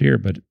not to fear,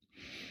 but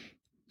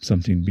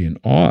something to be in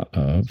awe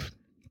of,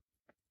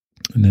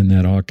 and then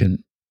that awe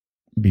can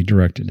be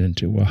directed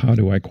into, well, how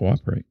do I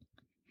cooperate?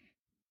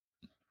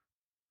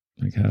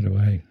 Like, how do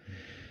I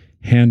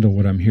handle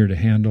what I'm here to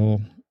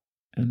handle?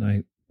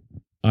 And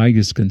I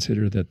just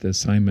consider that the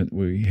assignment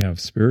we have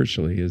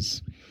spiritually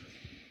is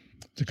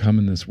to come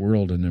in this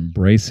world and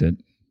embrace it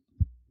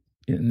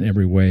in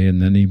every way.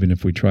 And then even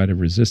if we try to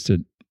resist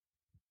it,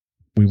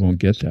 we won't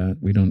get that.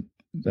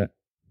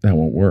 That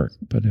won't work.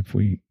 But if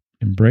we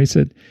embrace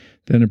it,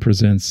 then it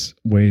presents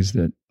ways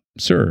that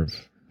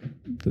serve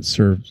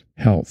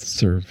health,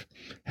 serve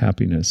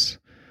happiness,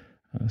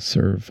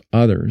 serve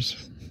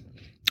others.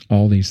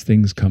 All these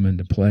things come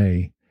into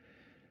play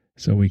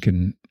so we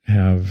can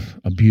have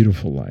a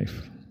beautiful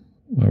life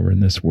while we're in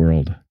this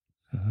world,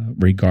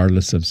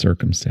 regardless of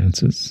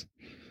circumstances.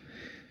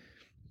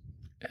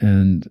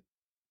 And,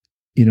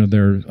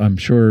 I'm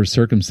sure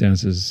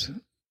circumstances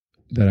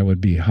that I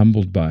would be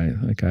humbled by,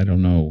 like, I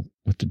don't know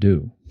what to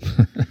do.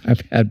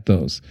 I've had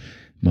those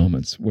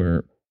moments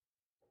where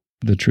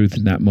the truth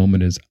in that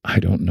moment is, I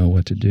don't know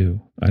what to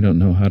do. I don't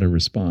know how to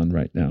respond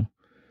right now.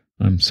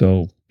 I'm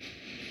so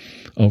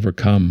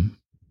overcome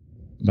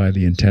by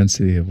the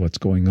intensity of what's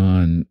going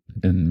on,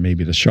 and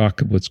maybe the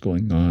shock of what's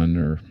going on,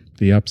 or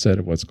the upset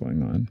of what's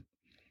going on.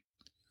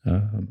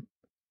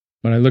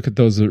 But I look at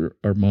those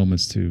are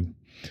moments to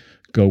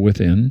go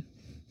within,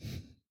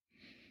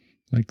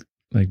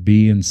 like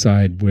be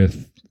inside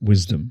with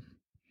wisdom.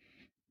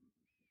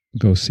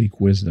 Go seek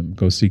wisdom.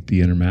 Go seek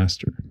the inner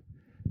master.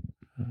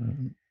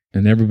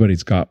 And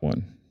everybody's got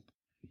one.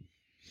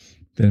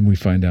 Then we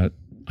find out,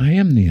 I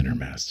am the inner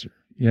master.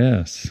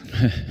 Yes.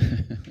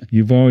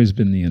 You've always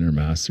been the inner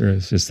master.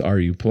 It's just, are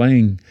you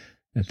playing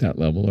at that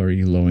level, or are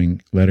you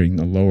letting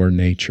a lower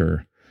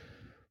nature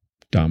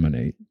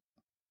dominate?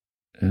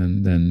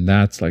 And then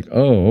that's like,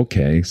 oh,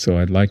 okay, so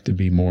I'd like to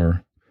be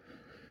more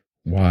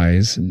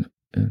wise and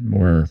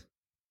more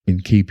in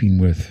keeping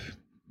with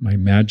my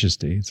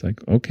majesty. It's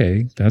like,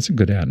 okay, that's a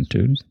good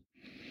attitude.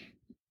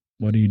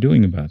 What are you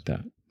doing about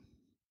that?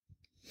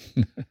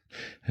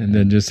 And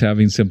then just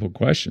having simple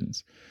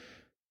questions.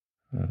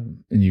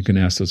 And you can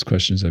ask those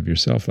questions of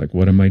yourself, like,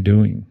 what am I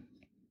doing?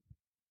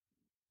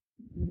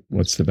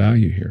 What's the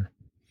value here?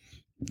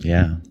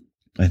 Yeah.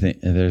 I think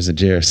there's a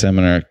JR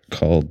seminar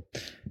called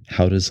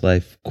How Does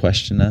Life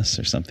Question Us,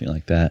 or something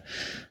like that,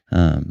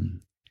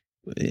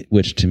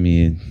 which to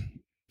me,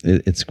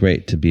 it's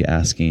great to be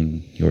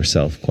asking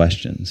yourself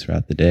questions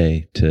throughout the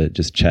day to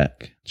just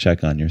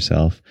check on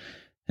yourself.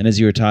 And as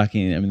you were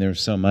talking, I mean, there was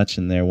so much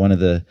in there. One of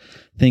the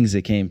things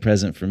that came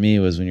present for me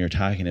was when you were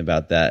talking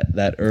about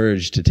that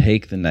urge to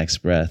take the next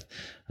breath.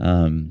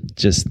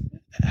 Just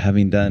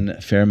having done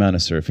a fair amount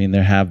of surfing,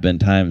 there have been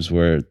times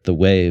where the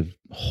wave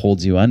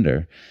holds you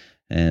under,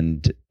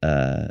 and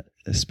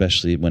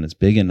especially when it's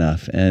big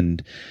enough.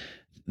 And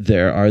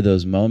there are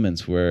those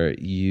moments where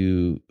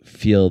you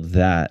feel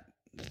that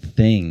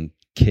thing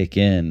kick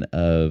in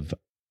of,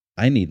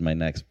 I need my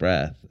next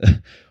breath,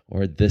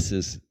 or this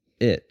is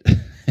it.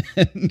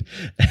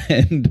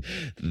 and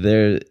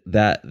there,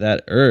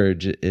 that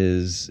urge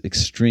is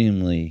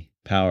extremely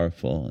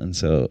powerful. And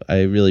so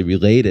I really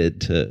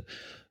related to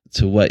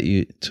what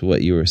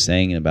you were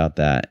saying about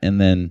that.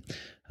 And then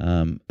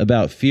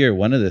about fear,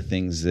 one of the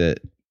things a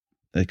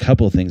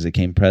couple of things that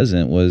came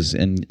present was,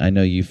 and I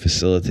know you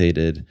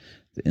facilitated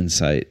the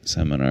Insight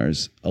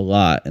seminars a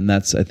lot, and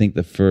that's, I think,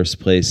 the first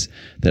place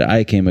that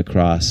I came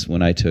across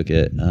when I took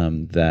it,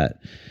 that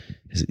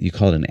is, you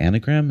call it an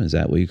anagram? Is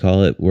that what you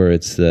call it? Where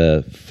it's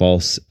the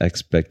false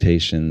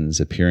expectations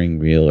appearing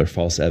real, or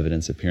false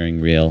evidence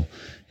appearing real,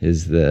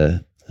 is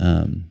the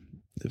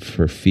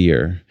for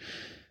fear.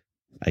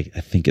 I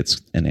think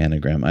it's an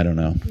anagram. I don't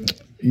know.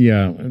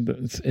 Yeah,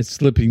 it's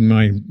slipping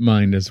my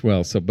mind as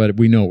well. So, but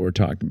we know what we're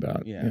talking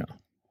about. Yeah.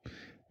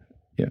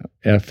 Yeah.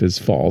 F is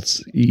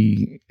false.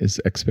 E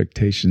is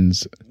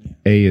expectations.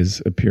 A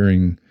is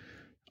appearing.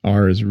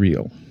 R is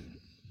real.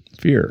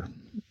 Fear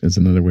is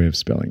another way of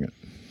spelling it.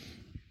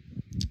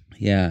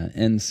 Yeah.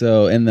 And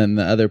then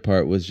the other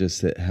part was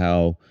just that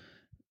how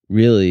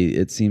really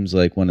it seems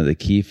like one of the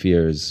key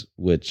fears,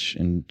 which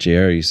in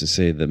JR used to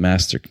say the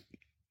master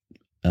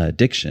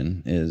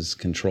addiction is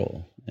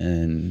control.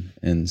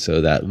 And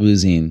so that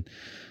losing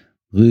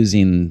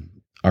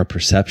our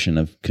perception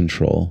of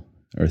control,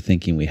 or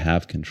thinking we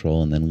have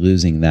control, and then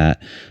losing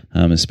that,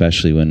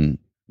 especially when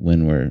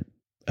we're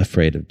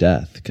afraid of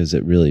death, because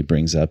it really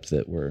brings up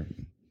that we're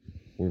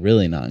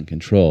really not in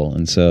control.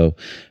 And so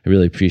I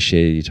really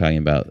appreciated you talking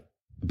about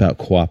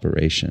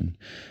cooperation,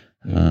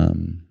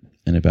 and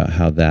about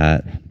how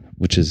that,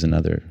 which is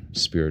another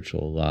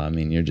spiritual law. I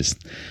mean, you're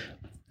just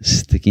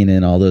sticking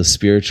in all those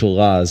spiritual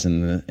laws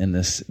in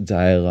this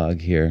dialogue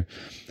here.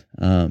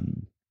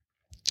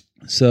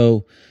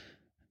 So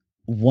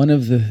one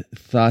of the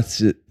thoughts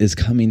that is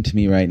coming to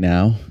me right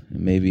now,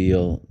 maybe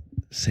you'll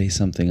say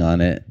something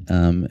on it,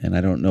 and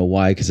I don't know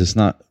why, because it's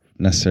not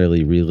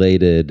necessarily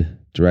related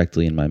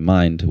directly in my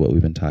mind to what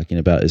we've been talking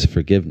about, is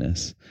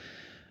forgiveness.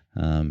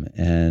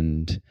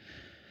 And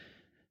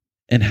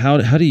how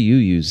do you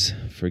use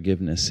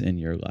forgiveness in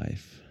your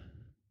life?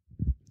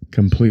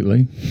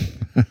 Completely.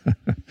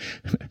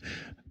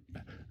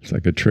 It's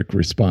like a trick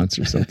response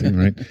or something,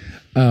 right?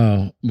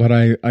 But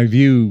I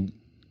view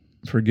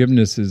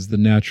forgiveness as the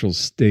natural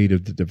state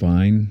of the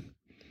divine.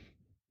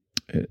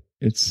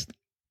 It's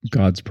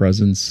God's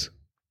presence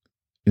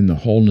in the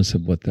wholeness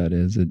of what that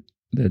is.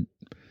 That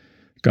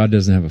God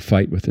doesn't have a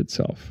fight with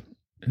itself.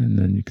 And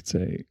then you could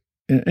say,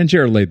 and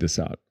Jared laid this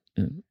out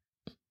in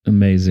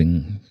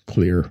amazing,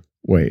 clear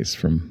ways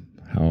from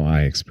how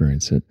I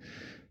experience it.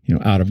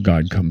 Out of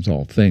God comes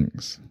all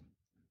things.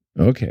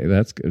 Okay,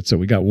 that's good. So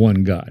we got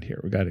one God here.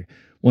 We got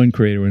one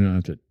creator. We don't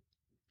have to,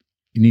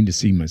 you need to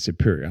see my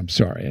superior. I'm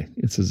sorry.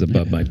 This is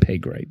above my pay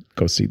grade.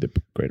 Go see the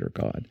greater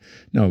God.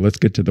 No, let's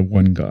get to the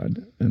one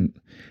God. And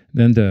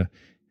then to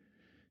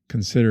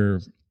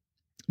consider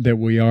that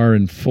we are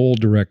in full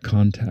direct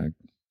contact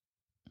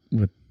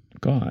with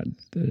God.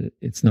 That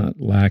it's not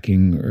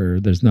lacking, or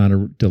there's not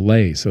a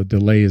delay. So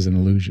delay is an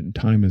illusion.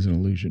 Time is an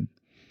illusion.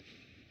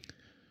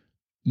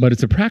 But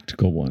it's a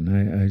practical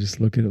one. I just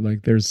look at it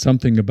like there's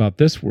something about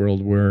this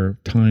world where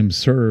time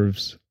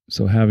serves.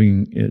 So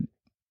having it,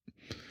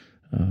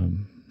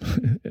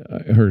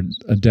 I heard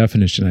a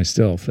definition I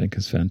still think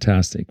is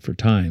fantastic for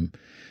time.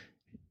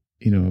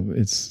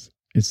 It's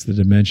the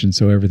dimension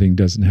so everything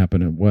doesn't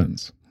happen at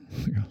once.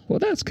 Well,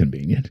 that's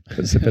convenient,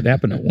 because if it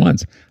happened at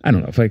once, I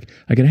don't know if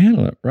I can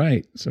handle it,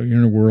 right? So you're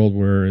in a world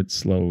where it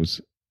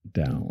slows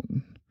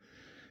down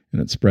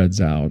and it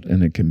spreads out,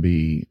 and it can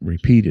be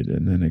repeated,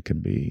 and then it can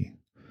be,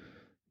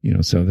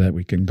 so that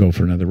we can go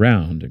for another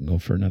round and go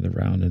for another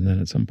round. And then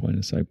at some point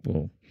it's like,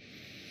 well,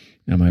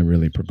 am I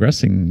really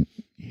progressing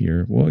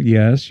here? Well,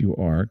 yes, you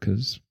are,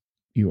 because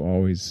you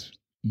always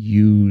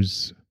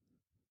use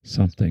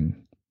something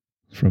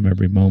from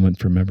every moment,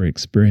 from every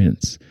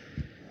experience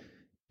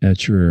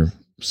at your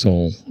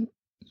soul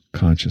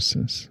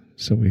consciousness.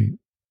 So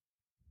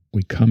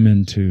we come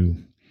into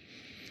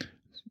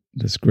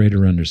this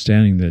greater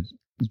understanding that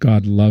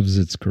God loves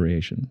its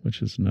creation,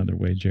 which is another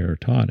way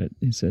Jared taught it.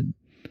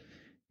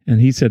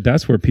 He said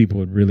that's where people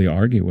would really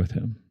argue with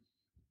him.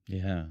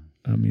 Yeah.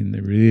 I mean, they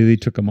really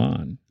took him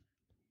on.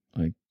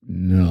 Like,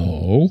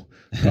 no,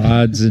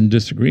 God's in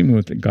disagreement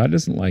with it. God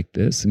doesn't like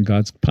this, and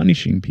God's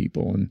punishing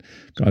people, and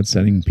God's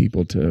sending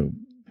people to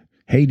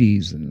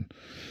Hades and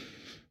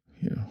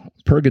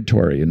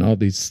purgatory and all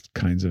these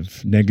kinds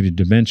of negative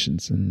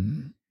dimensions.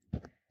 And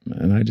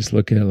I just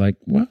look at it like,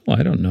 well,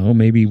 I don't know.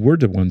 Maybe we're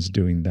the ones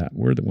doing that.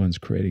 We're the ones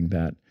creating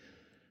that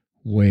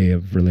way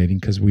of relating,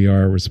 because we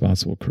are a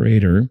responsible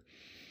creator.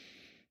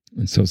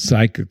 And so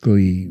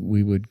psychically,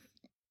 we would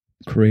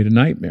create a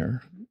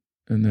nightmare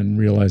and then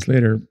realize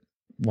later,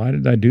 why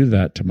did I do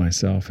that to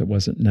myself? It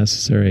wasn't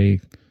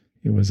necessary.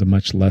 It was a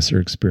much lesser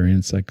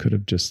experience. I could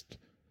have just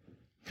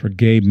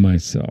forgave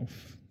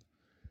myself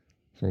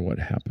for what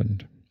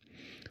happened.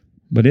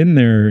 But in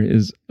there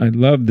is, I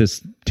love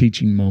this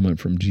teaching moment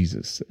from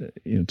Jesus.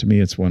 To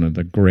me, it's one of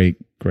the great,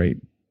 great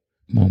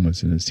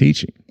moments in his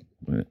teaching,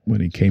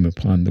 when he came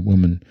upon the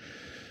woman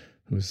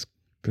who was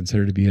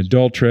considered to be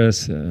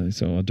adulteress.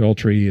 So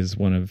adultery is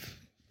one of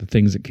the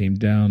things that came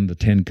down, the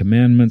 10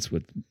 Commandments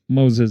with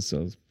Moses.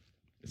 So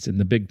it's in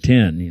the Big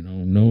Ten,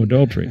 no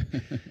adultery.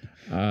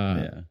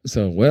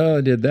 So, well,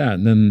 I did that.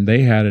 And then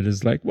they had it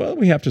as like, well,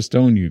 we have to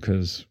stone you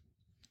because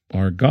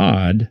our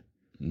God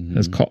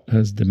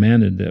has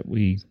demanded that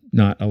we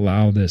not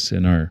allow this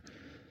in our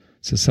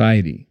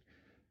society.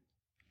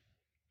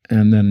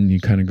 And then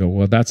you kind of go,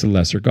 well, that's a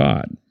lesser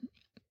God.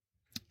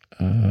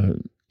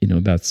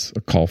 That's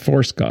a call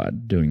force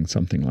God doing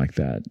something like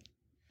that.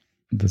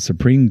 The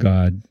supreme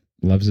God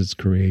loves its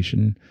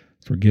creation,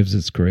 forgives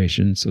its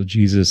creation. So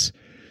Jesus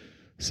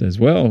says,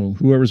 well,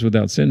 whoever's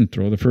without sin,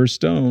 throw the first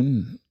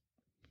stone.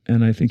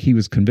 And I think he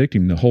was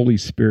convicting. The Holy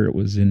Spirit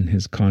was in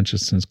his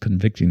consciousness,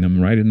 convicting them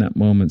right in that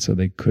moment, so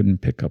they couldn't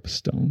pick up a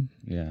stone.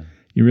 Yeah.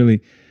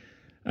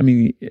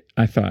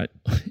 I thought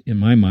in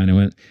my mind, I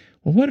went,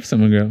 well, what if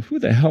someone goes, who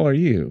the hell are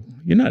you?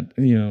 You're not,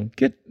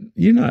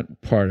 you're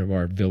not part of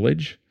our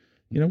village.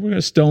 We're going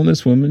to stone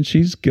this woman.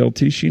 She's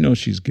guilty. She knows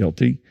she's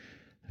guilty.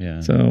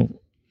 Yeah. So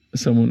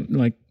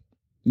someone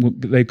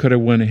they could have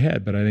went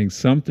ahead, but I think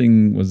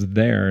something was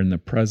there in the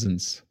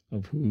presence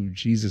of who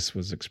Jesus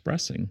was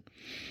expressing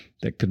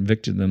that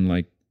convicted them,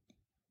 like,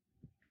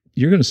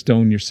 you're going to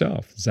stone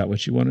yourself. Is that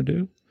what you want to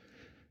do?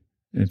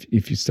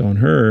 If you stone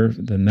her,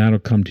 then that'll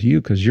come to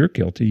you because you're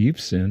guilty. You've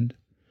sinned.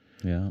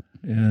 Yeah.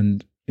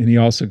 And he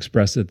also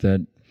expressed it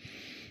that,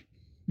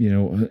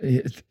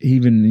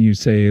 even you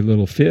say a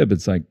little fib,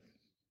 it's like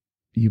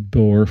you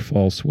bore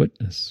false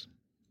witness.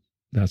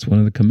 That's one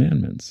of the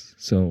commandments.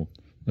 So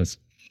let's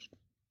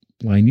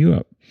line you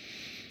up.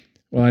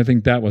 Well, I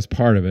think that was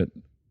part of it.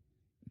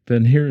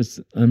 Then here's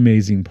an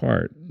amazing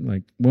part.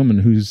 Like, woman,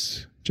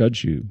 who's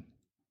judged you?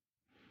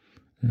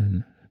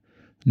 And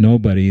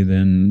nobody.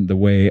 Then the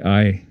way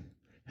I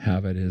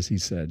have it is, he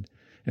said,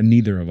 and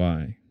neither have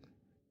I.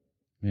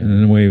 Yeah. And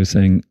in a way he was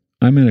saying,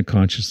 I'm in a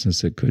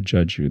consciousness that could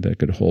judge you, that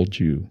could hold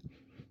you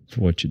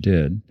for what you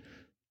did,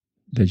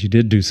 that you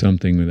did do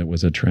something that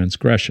was a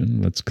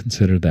transgression. Let's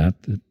consider that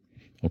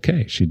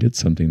okay, she did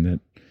something that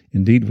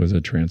indeed was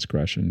a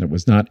transgression, that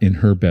was not in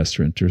her best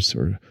interest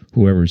or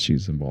whoever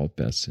she's involved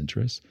best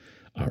interest.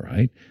 All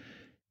right.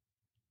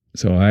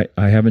 So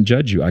I haven't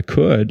judged you. I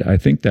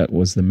think that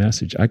was the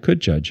message. I could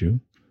judge you,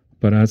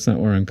 but that's not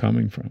where I'm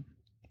coming from.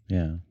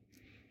 Yeah.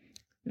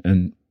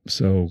 And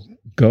so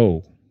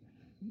go.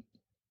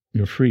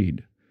 You're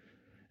freed.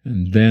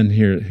 And then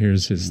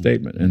here's his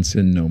statement, and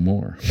sin no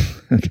more.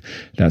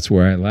 That's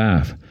where I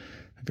laugh.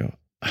 I go,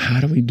 how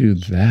do we do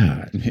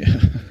that?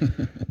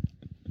 Yeah.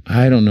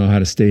 I don't know how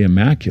to stay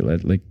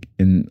immaculate, like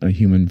in a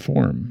human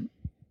form.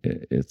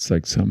 It's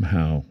like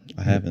somehow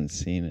I haven't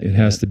seen it. It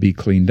has to be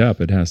cleaned up.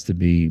 It has to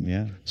be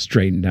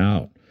straightened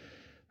out.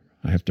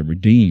 I have to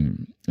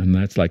redeem, and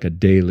that's like a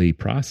daily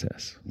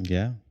process.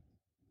 Yeah,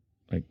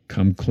 like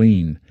come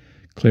clean,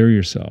 clear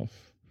yourself.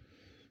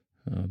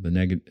 The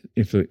negative.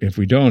 If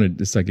we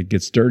don't, it's like it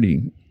gets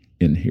dirty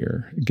in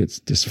here. It gets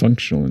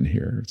dysfunctional in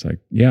here. It's like,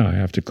 I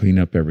have to clean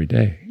up every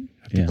day.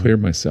 I have to clear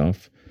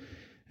myself,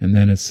 and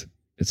then it's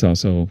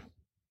also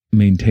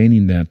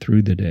maintaining that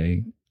through the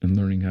day and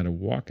learning how to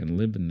walk and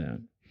live in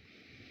that.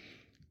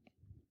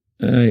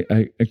 And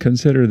I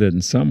consider that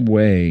in some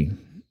way,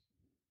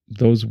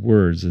 those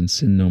words, and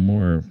sin no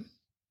more,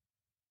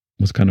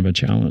 was kind of a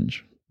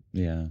challenge.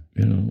 Yeah.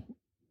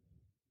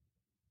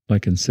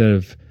 Like instead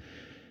of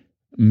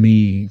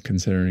me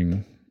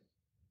considering,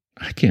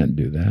 I can't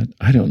do that.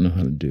 I don't know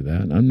how to do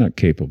that. I'm not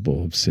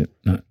capable of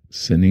not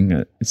sinning.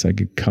 It's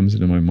like it comes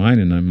into my mind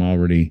and I'm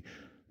already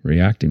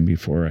reacting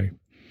before I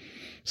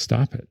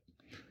stop it.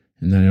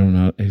 And then I don't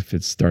know if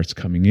it starts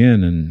coming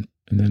in and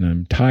then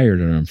I'm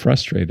tired or I'm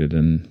frustrated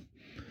and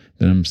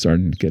then I'm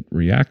starting to get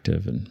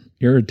reactive and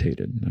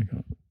irritated. And I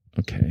go,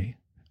 okay,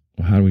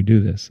 well, how do we do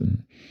this?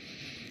 And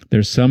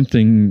there's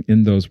something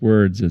in those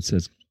words that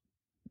says,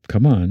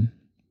 come on,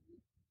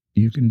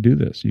 you can do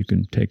this. You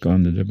can take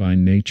on the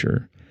divine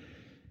nature.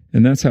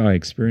 And that's how I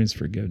experience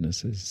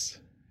forgiveness.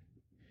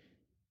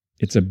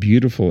 It's a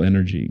beautiful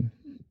energy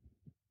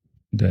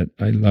that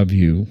I love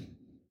you.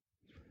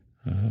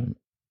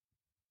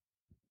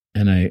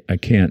 And I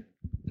can't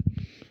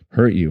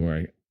hurt you,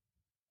 or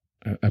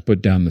I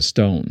put down the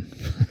stone.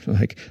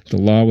 Like the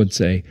law would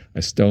say,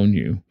 I stone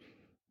you,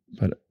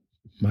 but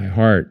my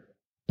heart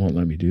won't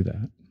let me do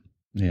that.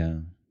 Yeah.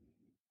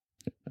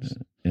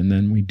 And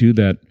then we do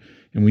that,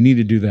 and we need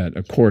to do that,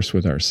 of course,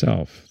 with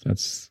ourselves.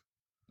 That's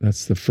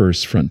the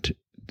first frontier.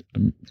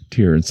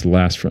 It's the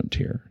last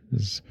frontier.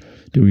 Is,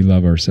 do we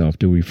love ourselves?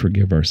 Do we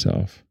forgive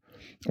ourselves?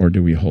 Or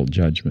do we hold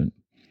judgment?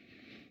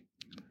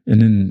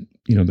 And in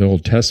the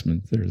Old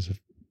Testament, there's a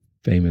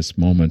famous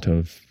moment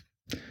of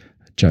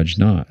judge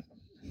not.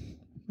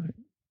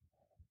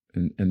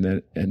 And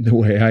the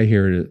way I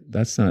hear it,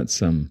 that's not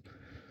some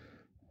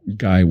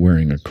guy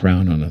wearing a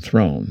crown on a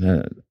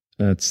throne.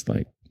 That's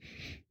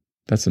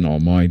an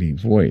almighty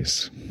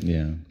voice.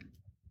 Yeah.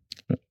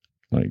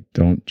 Like,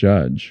 don't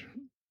judge.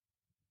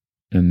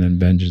 And then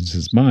vengeance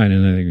is mine.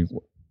 And I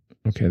think,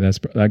 okay,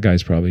 that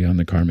guy's probably on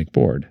the karmic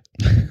board.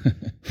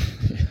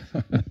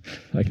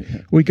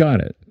 We got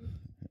it.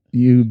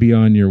 You be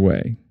on your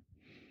way.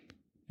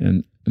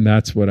 And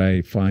that's what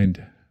I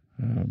find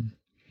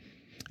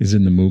is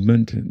in the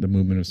movement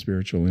of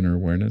spiritual inner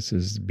awareness,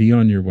 is be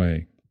on your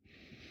way.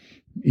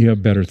 You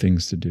have better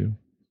things to do.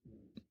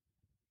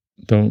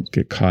 Don't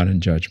get caught in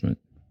judgment.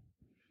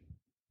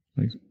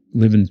 Like,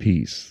 live in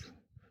peace.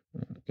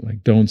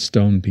 Like, don't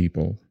stone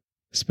people,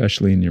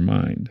 especially in your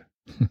mind.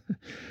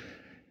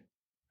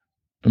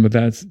 But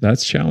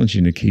that's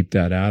challenging to keep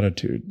that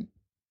attitude,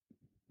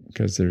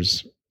 because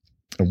there's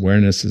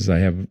awarenesses I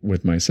have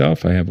with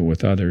myself, I have it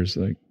with others.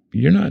 Like,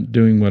 you're not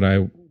doing what I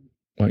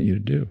want you to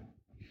do.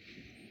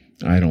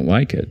 I don't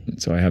like it.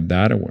 And so I have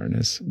that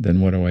awareness.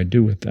 Then what do I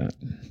do with that?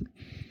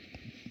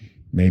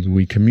 Maybe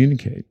we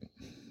communicate.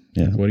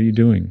 Yeah. What are you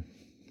doing?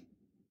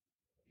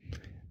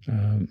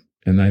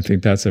 And I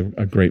think that's a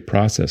great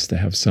process to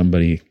have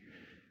somebody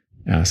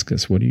ask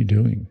us, what are you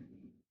doing?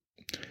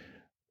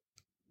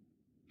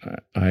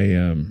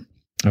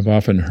 I've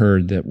often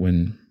heard that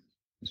when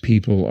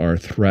people are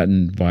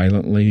threatened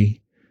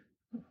violently,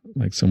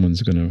 like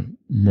someone's going to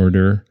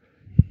murder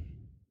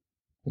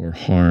or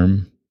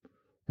harm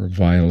or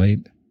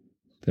violate,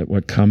 that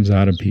what comes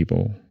out of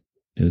people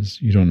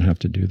is, you don't have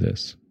to do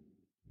this.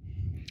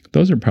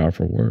 Those are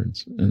powerful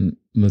words. And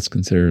let's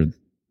consider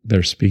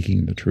they're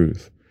speaking the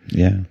truth.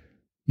 Yeah.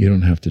 You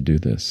don't have to do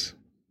this.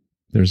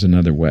 There's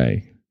another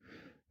way.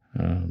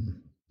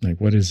 Like,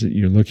 what is it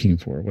you're looking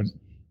for?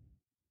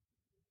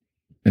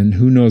 And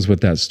who knows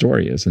what that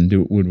story is? And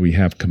would we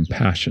have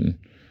compassion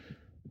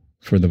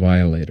for the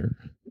violator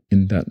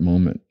in that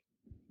moment?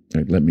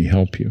 Like, let me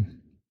help you.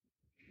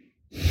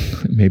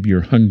 Maybe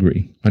you're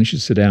hungry. Why don't you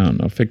sit down?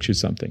 I'll fix you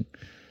something.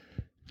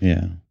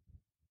 Yeah.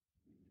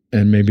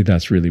 And maybe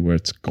that's really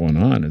what's going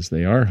on, is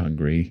they are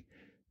hungry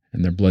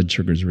and their blood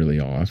sugar's really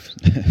off,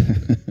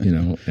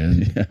 and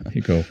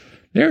you go,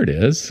 there it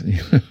is.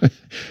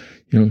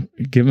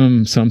 Give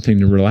them something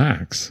to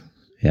relax.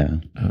 Yeah.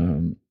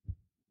 And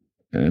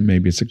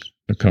maybe it's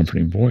a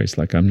comforting voice,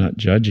 like, I'm not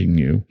judging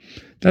you.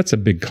 That's a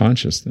big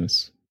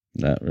consciousness.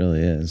 That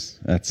really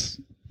is. That's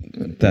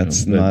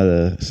not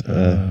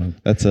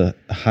that's a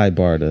high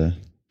bar to.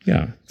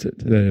 Yeah.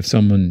 That if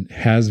someone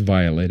has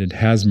violated,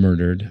 has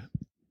murdered,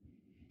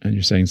 and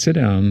you're saying, sit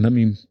down, let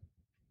me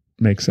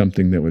make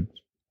something that would,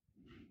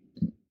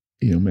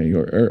 maybe,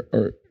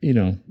 or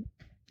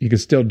you could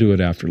still do it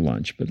after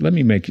lunch, but let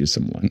me make you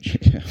some lunch.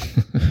 Yeah.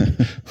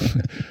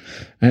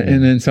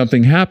 and then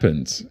something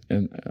happens.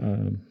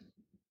 And,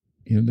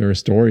 there are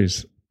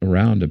stories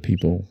around of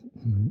people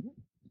who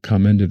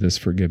come into this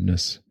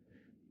forgiveness.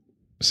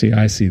 See,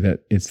 I see that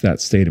it's that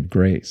state of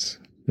grace,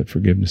 that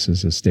forgiveness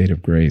is a state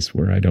of grace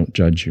where I don't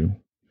judge you.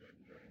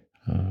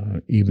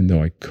 Even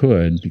though I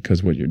could,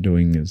 because what you're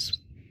doing is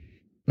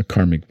a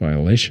karmic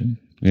violation.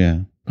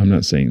 Yeah. I'm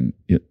not saying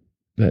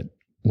that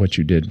what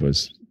you did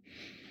was,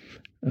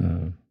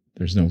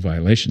 there's no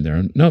violation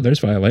there. No, there's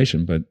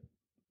violation, but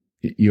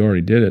you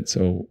already did it.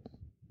 So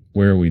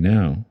where are we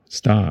now?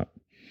 Stop.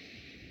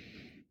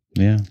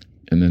 Yeah.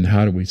 And then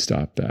how do we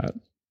stop that?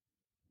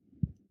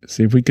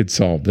 See, if we could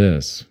solve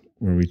this,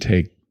 where we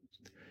take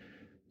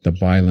the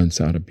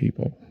violence out of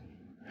people,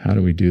 how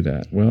do we do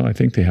that? Well, I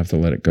think they have to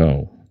let it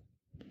go.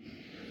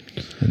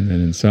 And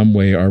then in some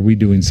way, are we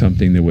doing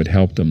something that would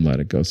help them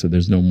let it go, so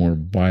there's no more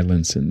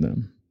violence in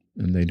them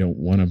and they don't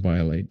want to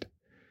violate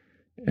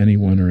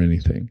anyone or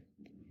anything?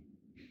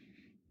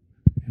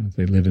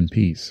 They live in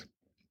peace.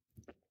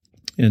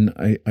 And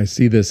I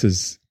see this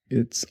as,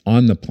 it's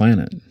on the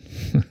planet.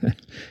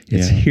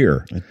 It's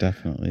here. It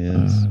definitely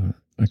is.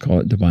 I call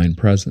it divine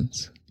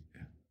presence.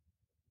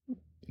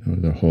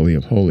 The Holy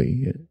of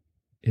Holy.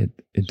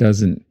 It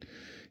doesn't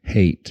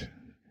hate.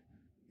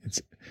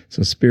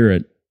 So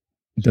spirit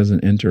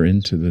doesn't enter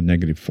into the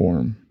negative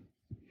form,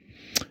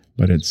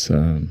 but it's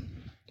kind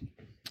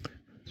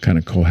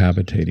of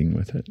cohabitating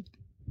with it.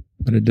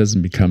 But it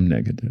doesn't become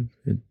negative.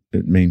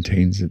 It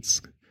maintains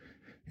its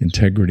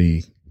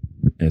integrity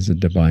as a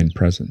divine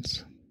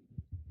presence.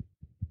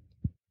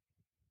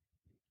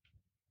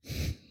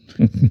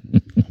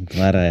 I'm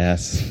glad I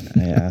asked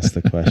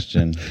the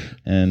question.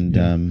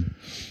 And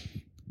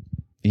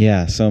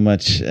so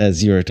much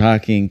as you were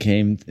talking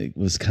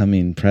was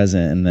coming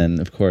present. And then,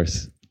 of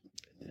course,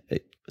 as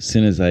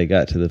soon as I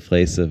got to the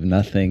place of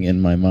nothing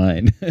in my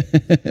mind,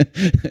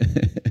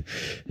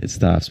 it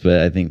stops.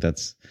 But I think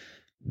that's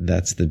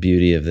the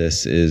beauty of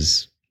this,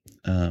 is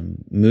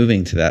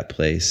moving to that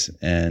place.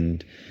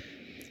 And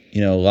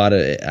a lot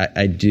of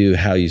I do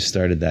how you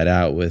started that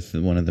out with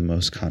one of the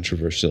most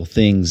controversial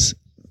things,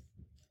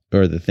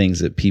 or the things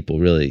that people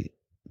really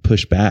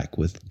push back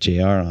with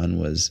JR on,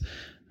 was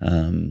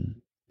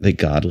that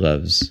God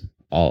loves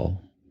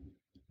all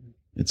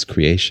its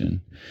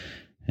creation.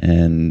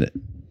 And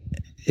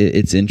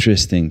it's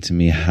interesting to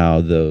me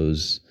how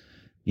those,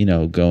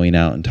 going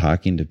out and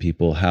talking to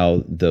people,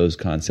 how those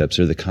concepts,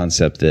 or the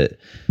concept that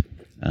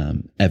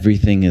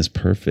everything is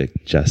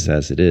perfect just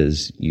as it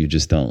is, you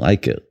just don't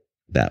like it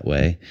that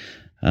way.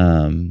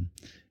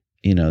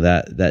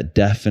 That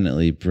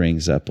definitely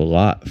brings up a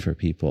lot for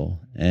people.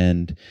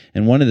 And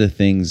one of the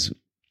things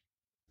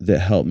that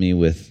helped me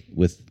with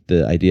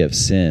the idea of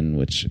sin,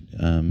 which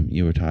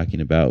you were talking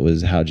about,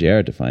 was how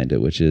JR defined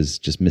it, which is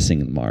just missing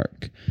the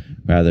mark,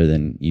 rather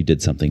than you did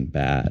something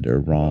bad or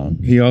wrong.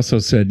 He also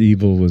said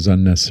evil was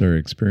unnecessary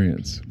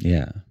experience.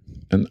 Yeah.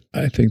 And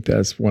I think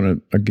that's one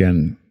of,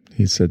 again,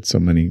 he said so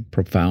many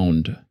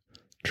profound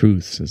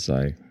truths as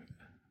I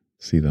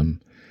see them.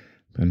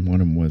 And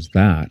one of them was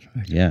that.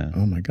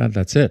 Oh my God,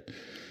 that's it.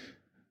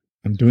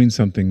 I'm doing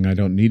something I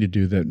don't need to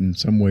do that in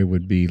some way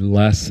would be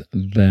less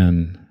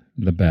than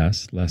the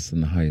best, less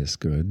than the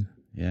highest good.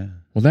 Yeah.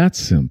 Well, that's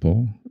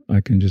simple.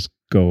 I can just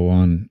go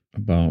on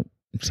about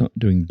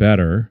doing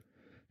better,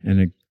 And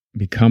it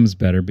becomes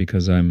better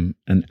because I'm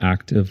an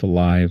active,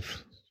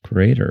 alive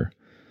creator.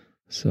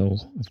 So,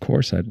 of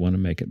course, I'd want to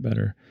make it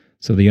better.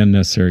 So the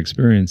unnecessary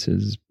experience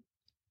is,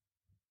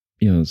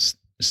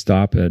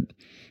 stop it,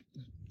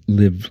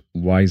 live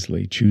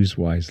wisely, choose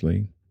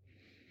wisely,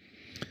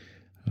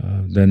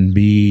 then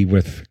be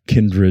with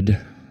kindred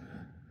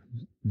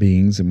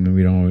beings. I mean,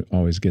 we don't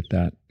always get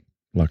that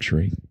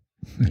luxury.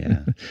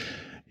 Yeah.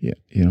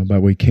 Yeah,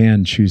 but we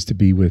can choose to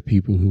be with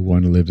people who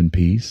want to live in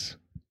peace.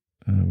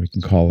 We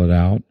can call it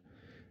out,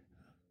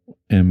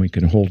 and we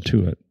can hold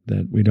to it,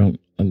 that we don't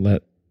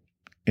let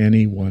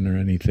anyone or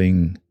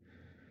anything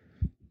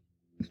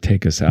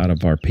take us out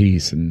of our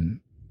peace and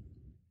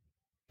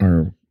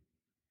our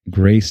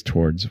grace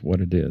towards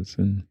what it is.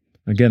 And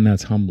again,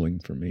 that's humbling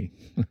for me.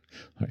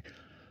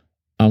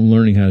 I'm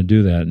learning how to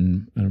do that.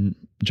 And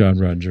John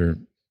Roger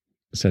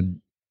said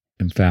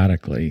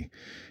emphatically,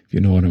 if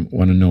you want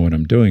to know what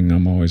I'm doing,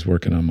 I'm always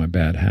working on my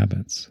bad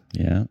habits.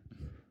 Yeah.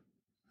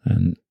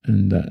 And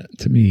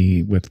to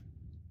me, with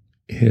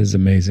his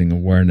amazing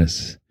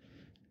awareness,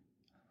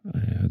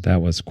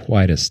 that was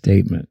quite a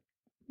statement.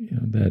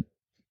 That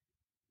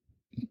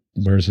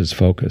where's his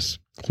focus?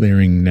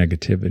 Clearing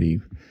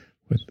negativity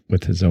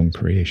with his own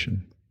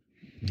creation.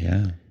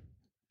 Yeah.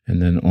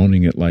 And then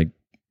owning it like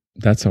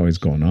that's always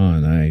going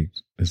on.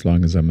 As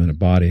long as I'm in a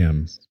body,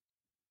 I'm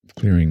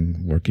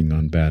working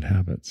on bad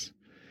habits.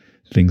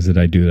 Things that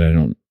I do that I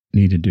don't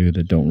need to do,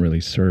 that don't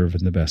really serve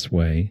in the best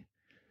way.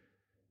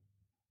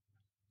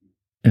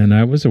 And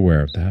I was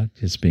aware of that,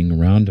 just being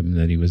around him,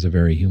 that he was a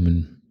very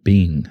human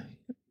being,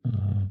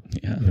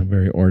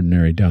 very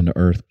ordinary, down to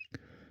earth.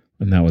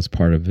 And that was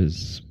part of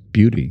his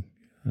beauty,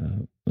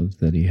 was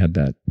that he had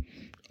that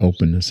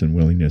openness and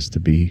willingness to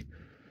be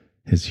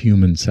his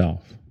human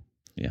self.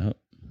 Yeah.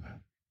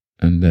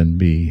 And then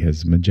be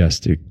his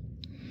majestic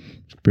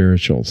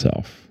spiritual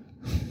self.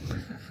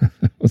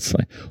 It's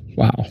like,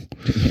 wow.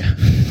 Yeah.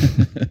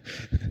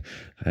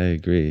 I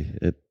agree.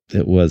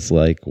 It was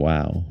like,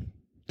 wow,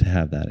 to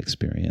have that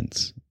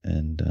experience.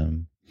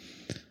 And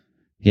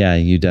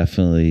you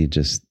definitely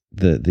just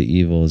the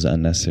evil is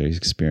unnecessary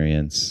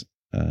experience.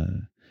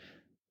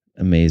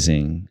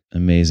 Amazing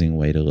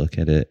way to look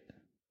at it.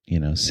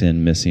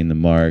 Sin missing the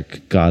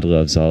mark. God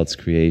loves all its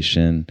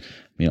creation. I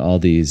mean, all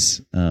these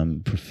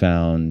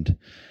profound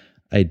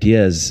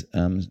ideas,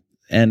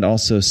 and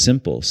also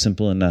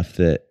simple enough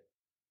that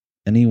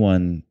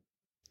anyone,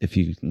 if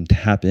you can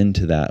tap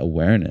into that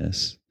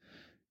awareness,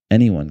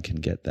 anyone can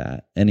get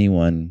that.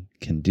 Anyone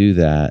can do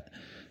that.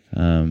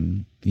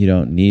 You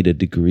don't need a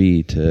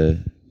degree to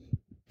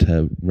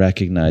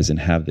recognize and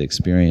have the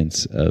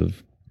experience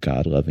of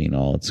God loving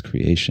all its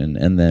creation,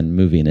 and then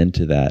moving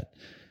into that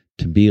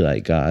to be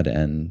like God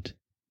and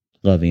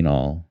loving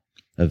all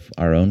of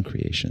our own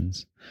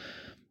creations.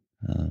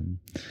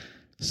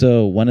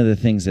 So one of the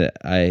things that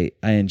I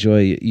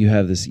enjoy, you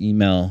have this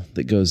email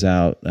that goes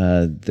out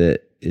that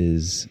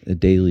is a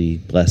daily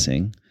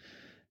blessing,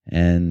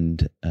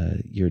 and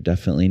you're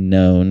definitely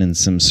known in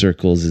some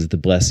circles as the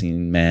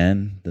blessing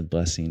man, the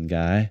blessing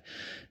guy.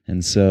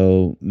 And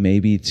so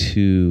maybe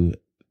to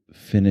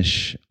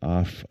finish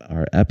off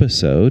our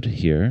episode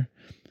here,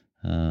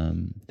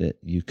 that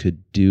you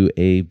could do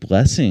a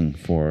blessing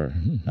for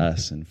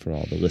us and for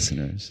all the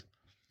listeners.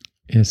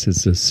 Yes,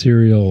 it's a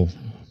serial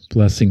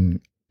blessing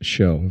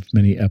show of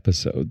many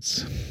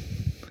episodes.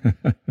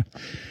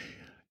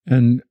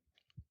 And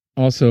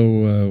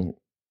also,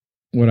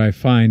 what I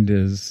find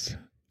is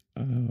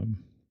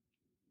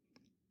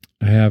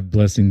I have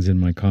blessings in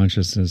my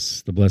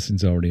consciousness. The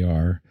blessings already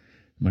are.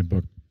 My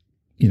book,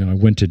 I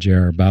went to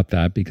Jer about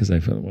that because I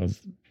felt, well,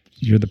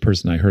 you're the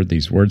person I heard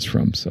these words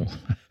from, so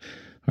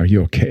are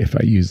you okay if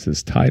I use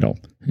this title?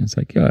 And it's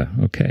like, yeah,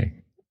 okay.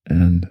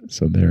 And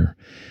so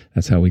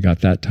that's how we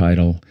got that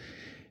title.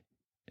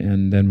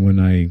 And then when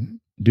I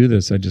do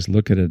this, I just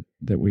look at it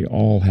that we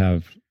all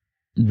have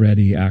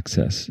ready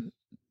access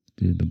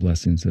to the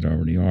blessings that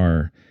already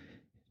are.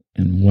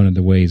 And one of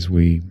the ways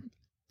we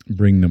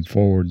bring them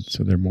forward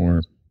so they're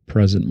more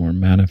present, more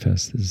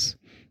manifest, is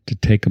to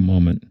take a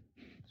moment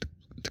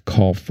to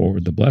call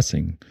forward the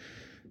blessing.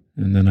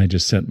 And then I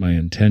just set my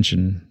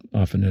intention,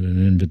 often at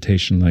an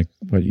invitation like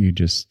what you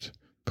just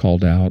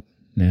called out,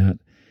 Nat.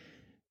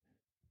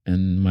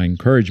 And my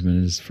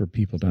encouragement is for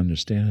people to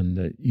understand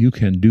that you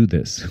can do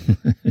this.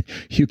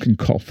 You can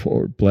call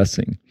forward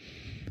blessing.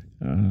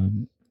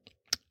 And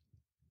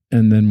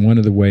then one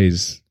of the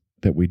ways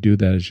that we do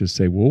that is just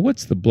say, well,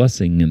 what's the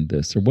blessing in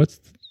this? Or what's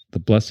the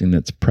blessing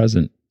that's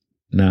present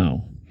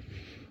now?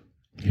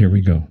 Here we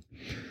go.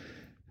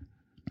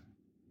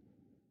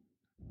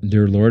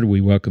 Dear Lord,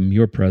 we welcome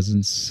your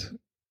presence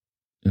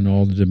in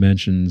all the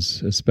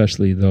dimensions,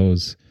 especially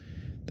those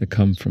that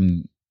come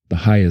from the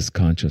highest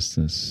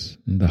consciousness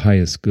and the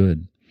highest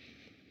good.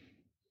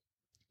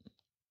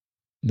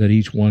 That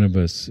each one of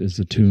us is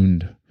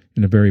attuned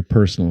in a very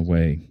personal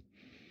way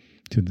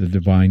to the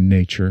divine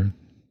nature,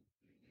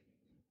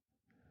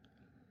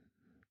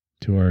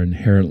 to our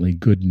inherently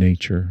good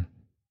nature.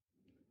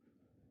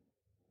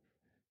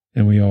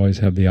 And we always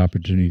have the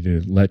opportunity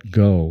to let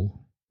go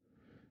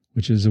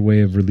which is a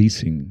way of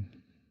releasing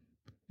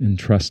and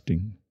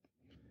trusting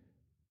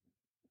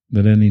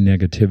that any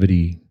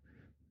negativity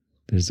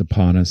that is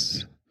upon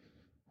us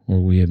or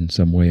we in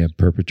some way have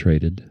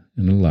perpetrated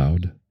and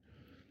allowed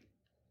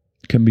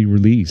can be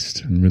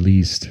released, and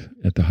released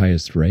at the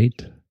highest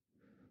rate,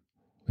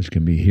 which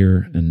can be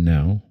here and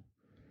now,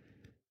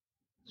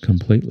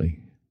 completely.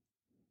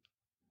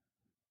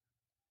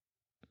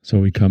 So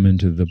we come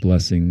into the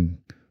blessing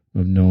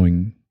of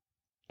knowing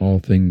all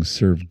things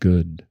serve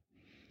good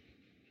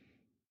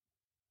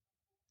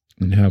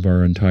and have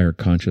our entire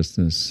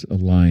consciousness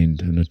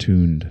aligned and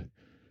attuned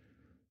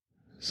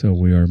so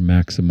we are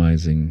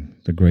maximizing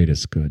the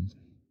greatest good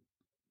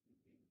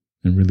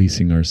and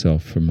releasing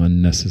ourselves from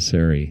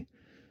unnecessary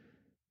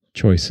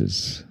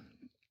choices,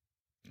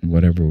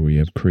 whatever we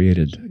have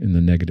created in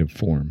the negative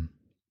form.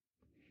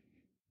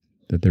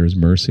 That there is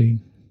mercy,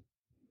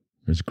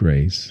 there's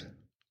grace,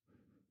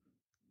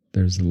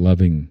 there's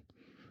loving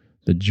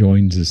that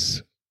joins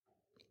us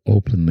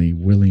openly,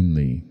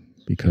 willingly,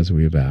 because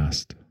we have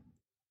asked.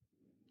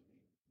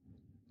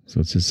 So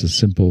it's just a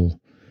simple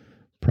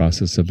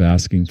process of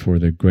asking for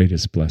the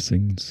greatest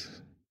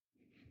blessings.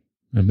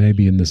 And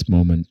maybe in this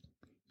moment,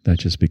 that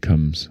just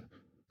becomes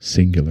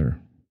singular.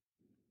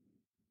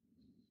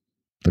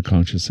 The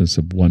consciousness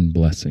of one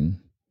blessing.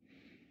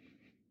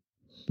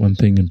 One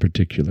thing in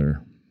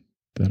particular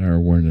that our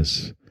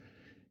awareness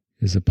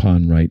is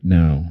upon right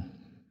now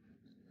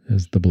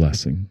as the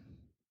blessing.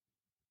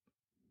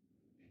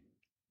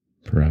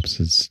 Perhaps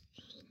it's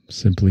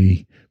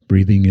simply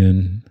breathing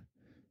in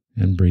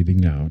and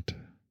breathing out.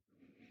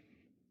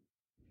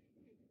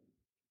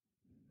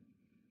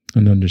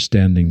 And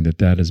understanding that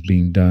that is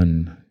being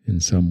done in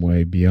some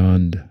way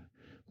beyond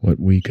what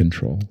we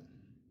control.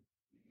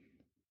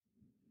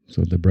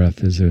 So the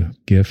breath is a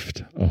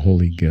gift, a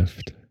holy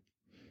gift.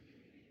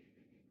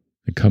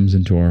 It comes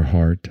into our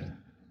heart,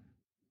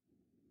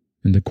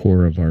 in the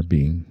core of our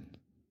being.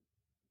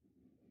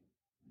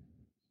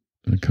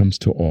 And it comes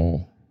to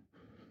all,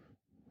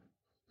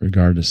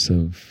 regardless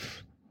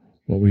of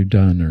what we've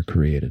done or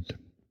created.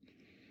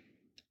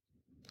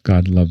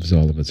 God loves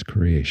all of its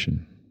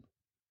creation.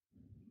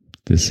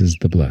 This is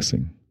the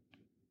blessing.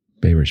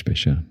 Beirish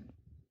Beishan.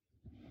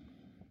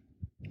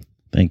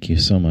 Thank you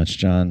so much,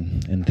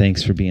 John. And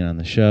thanks for being on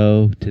the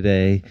show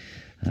today.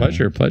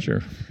 Pleasure.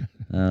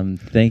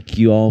 Thank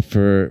you all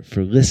for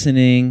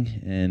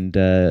listening. And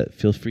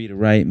feel free to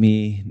write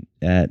me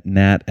at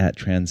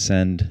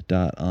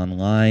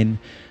nat@transcend.online.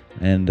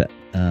 And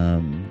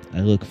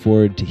I look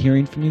forward to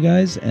hearing from you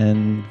guys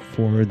and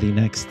for the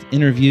next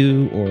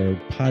interview or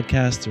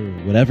podcast or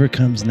whatever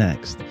comes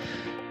next.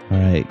 All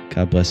right.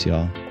 God bless you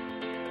all.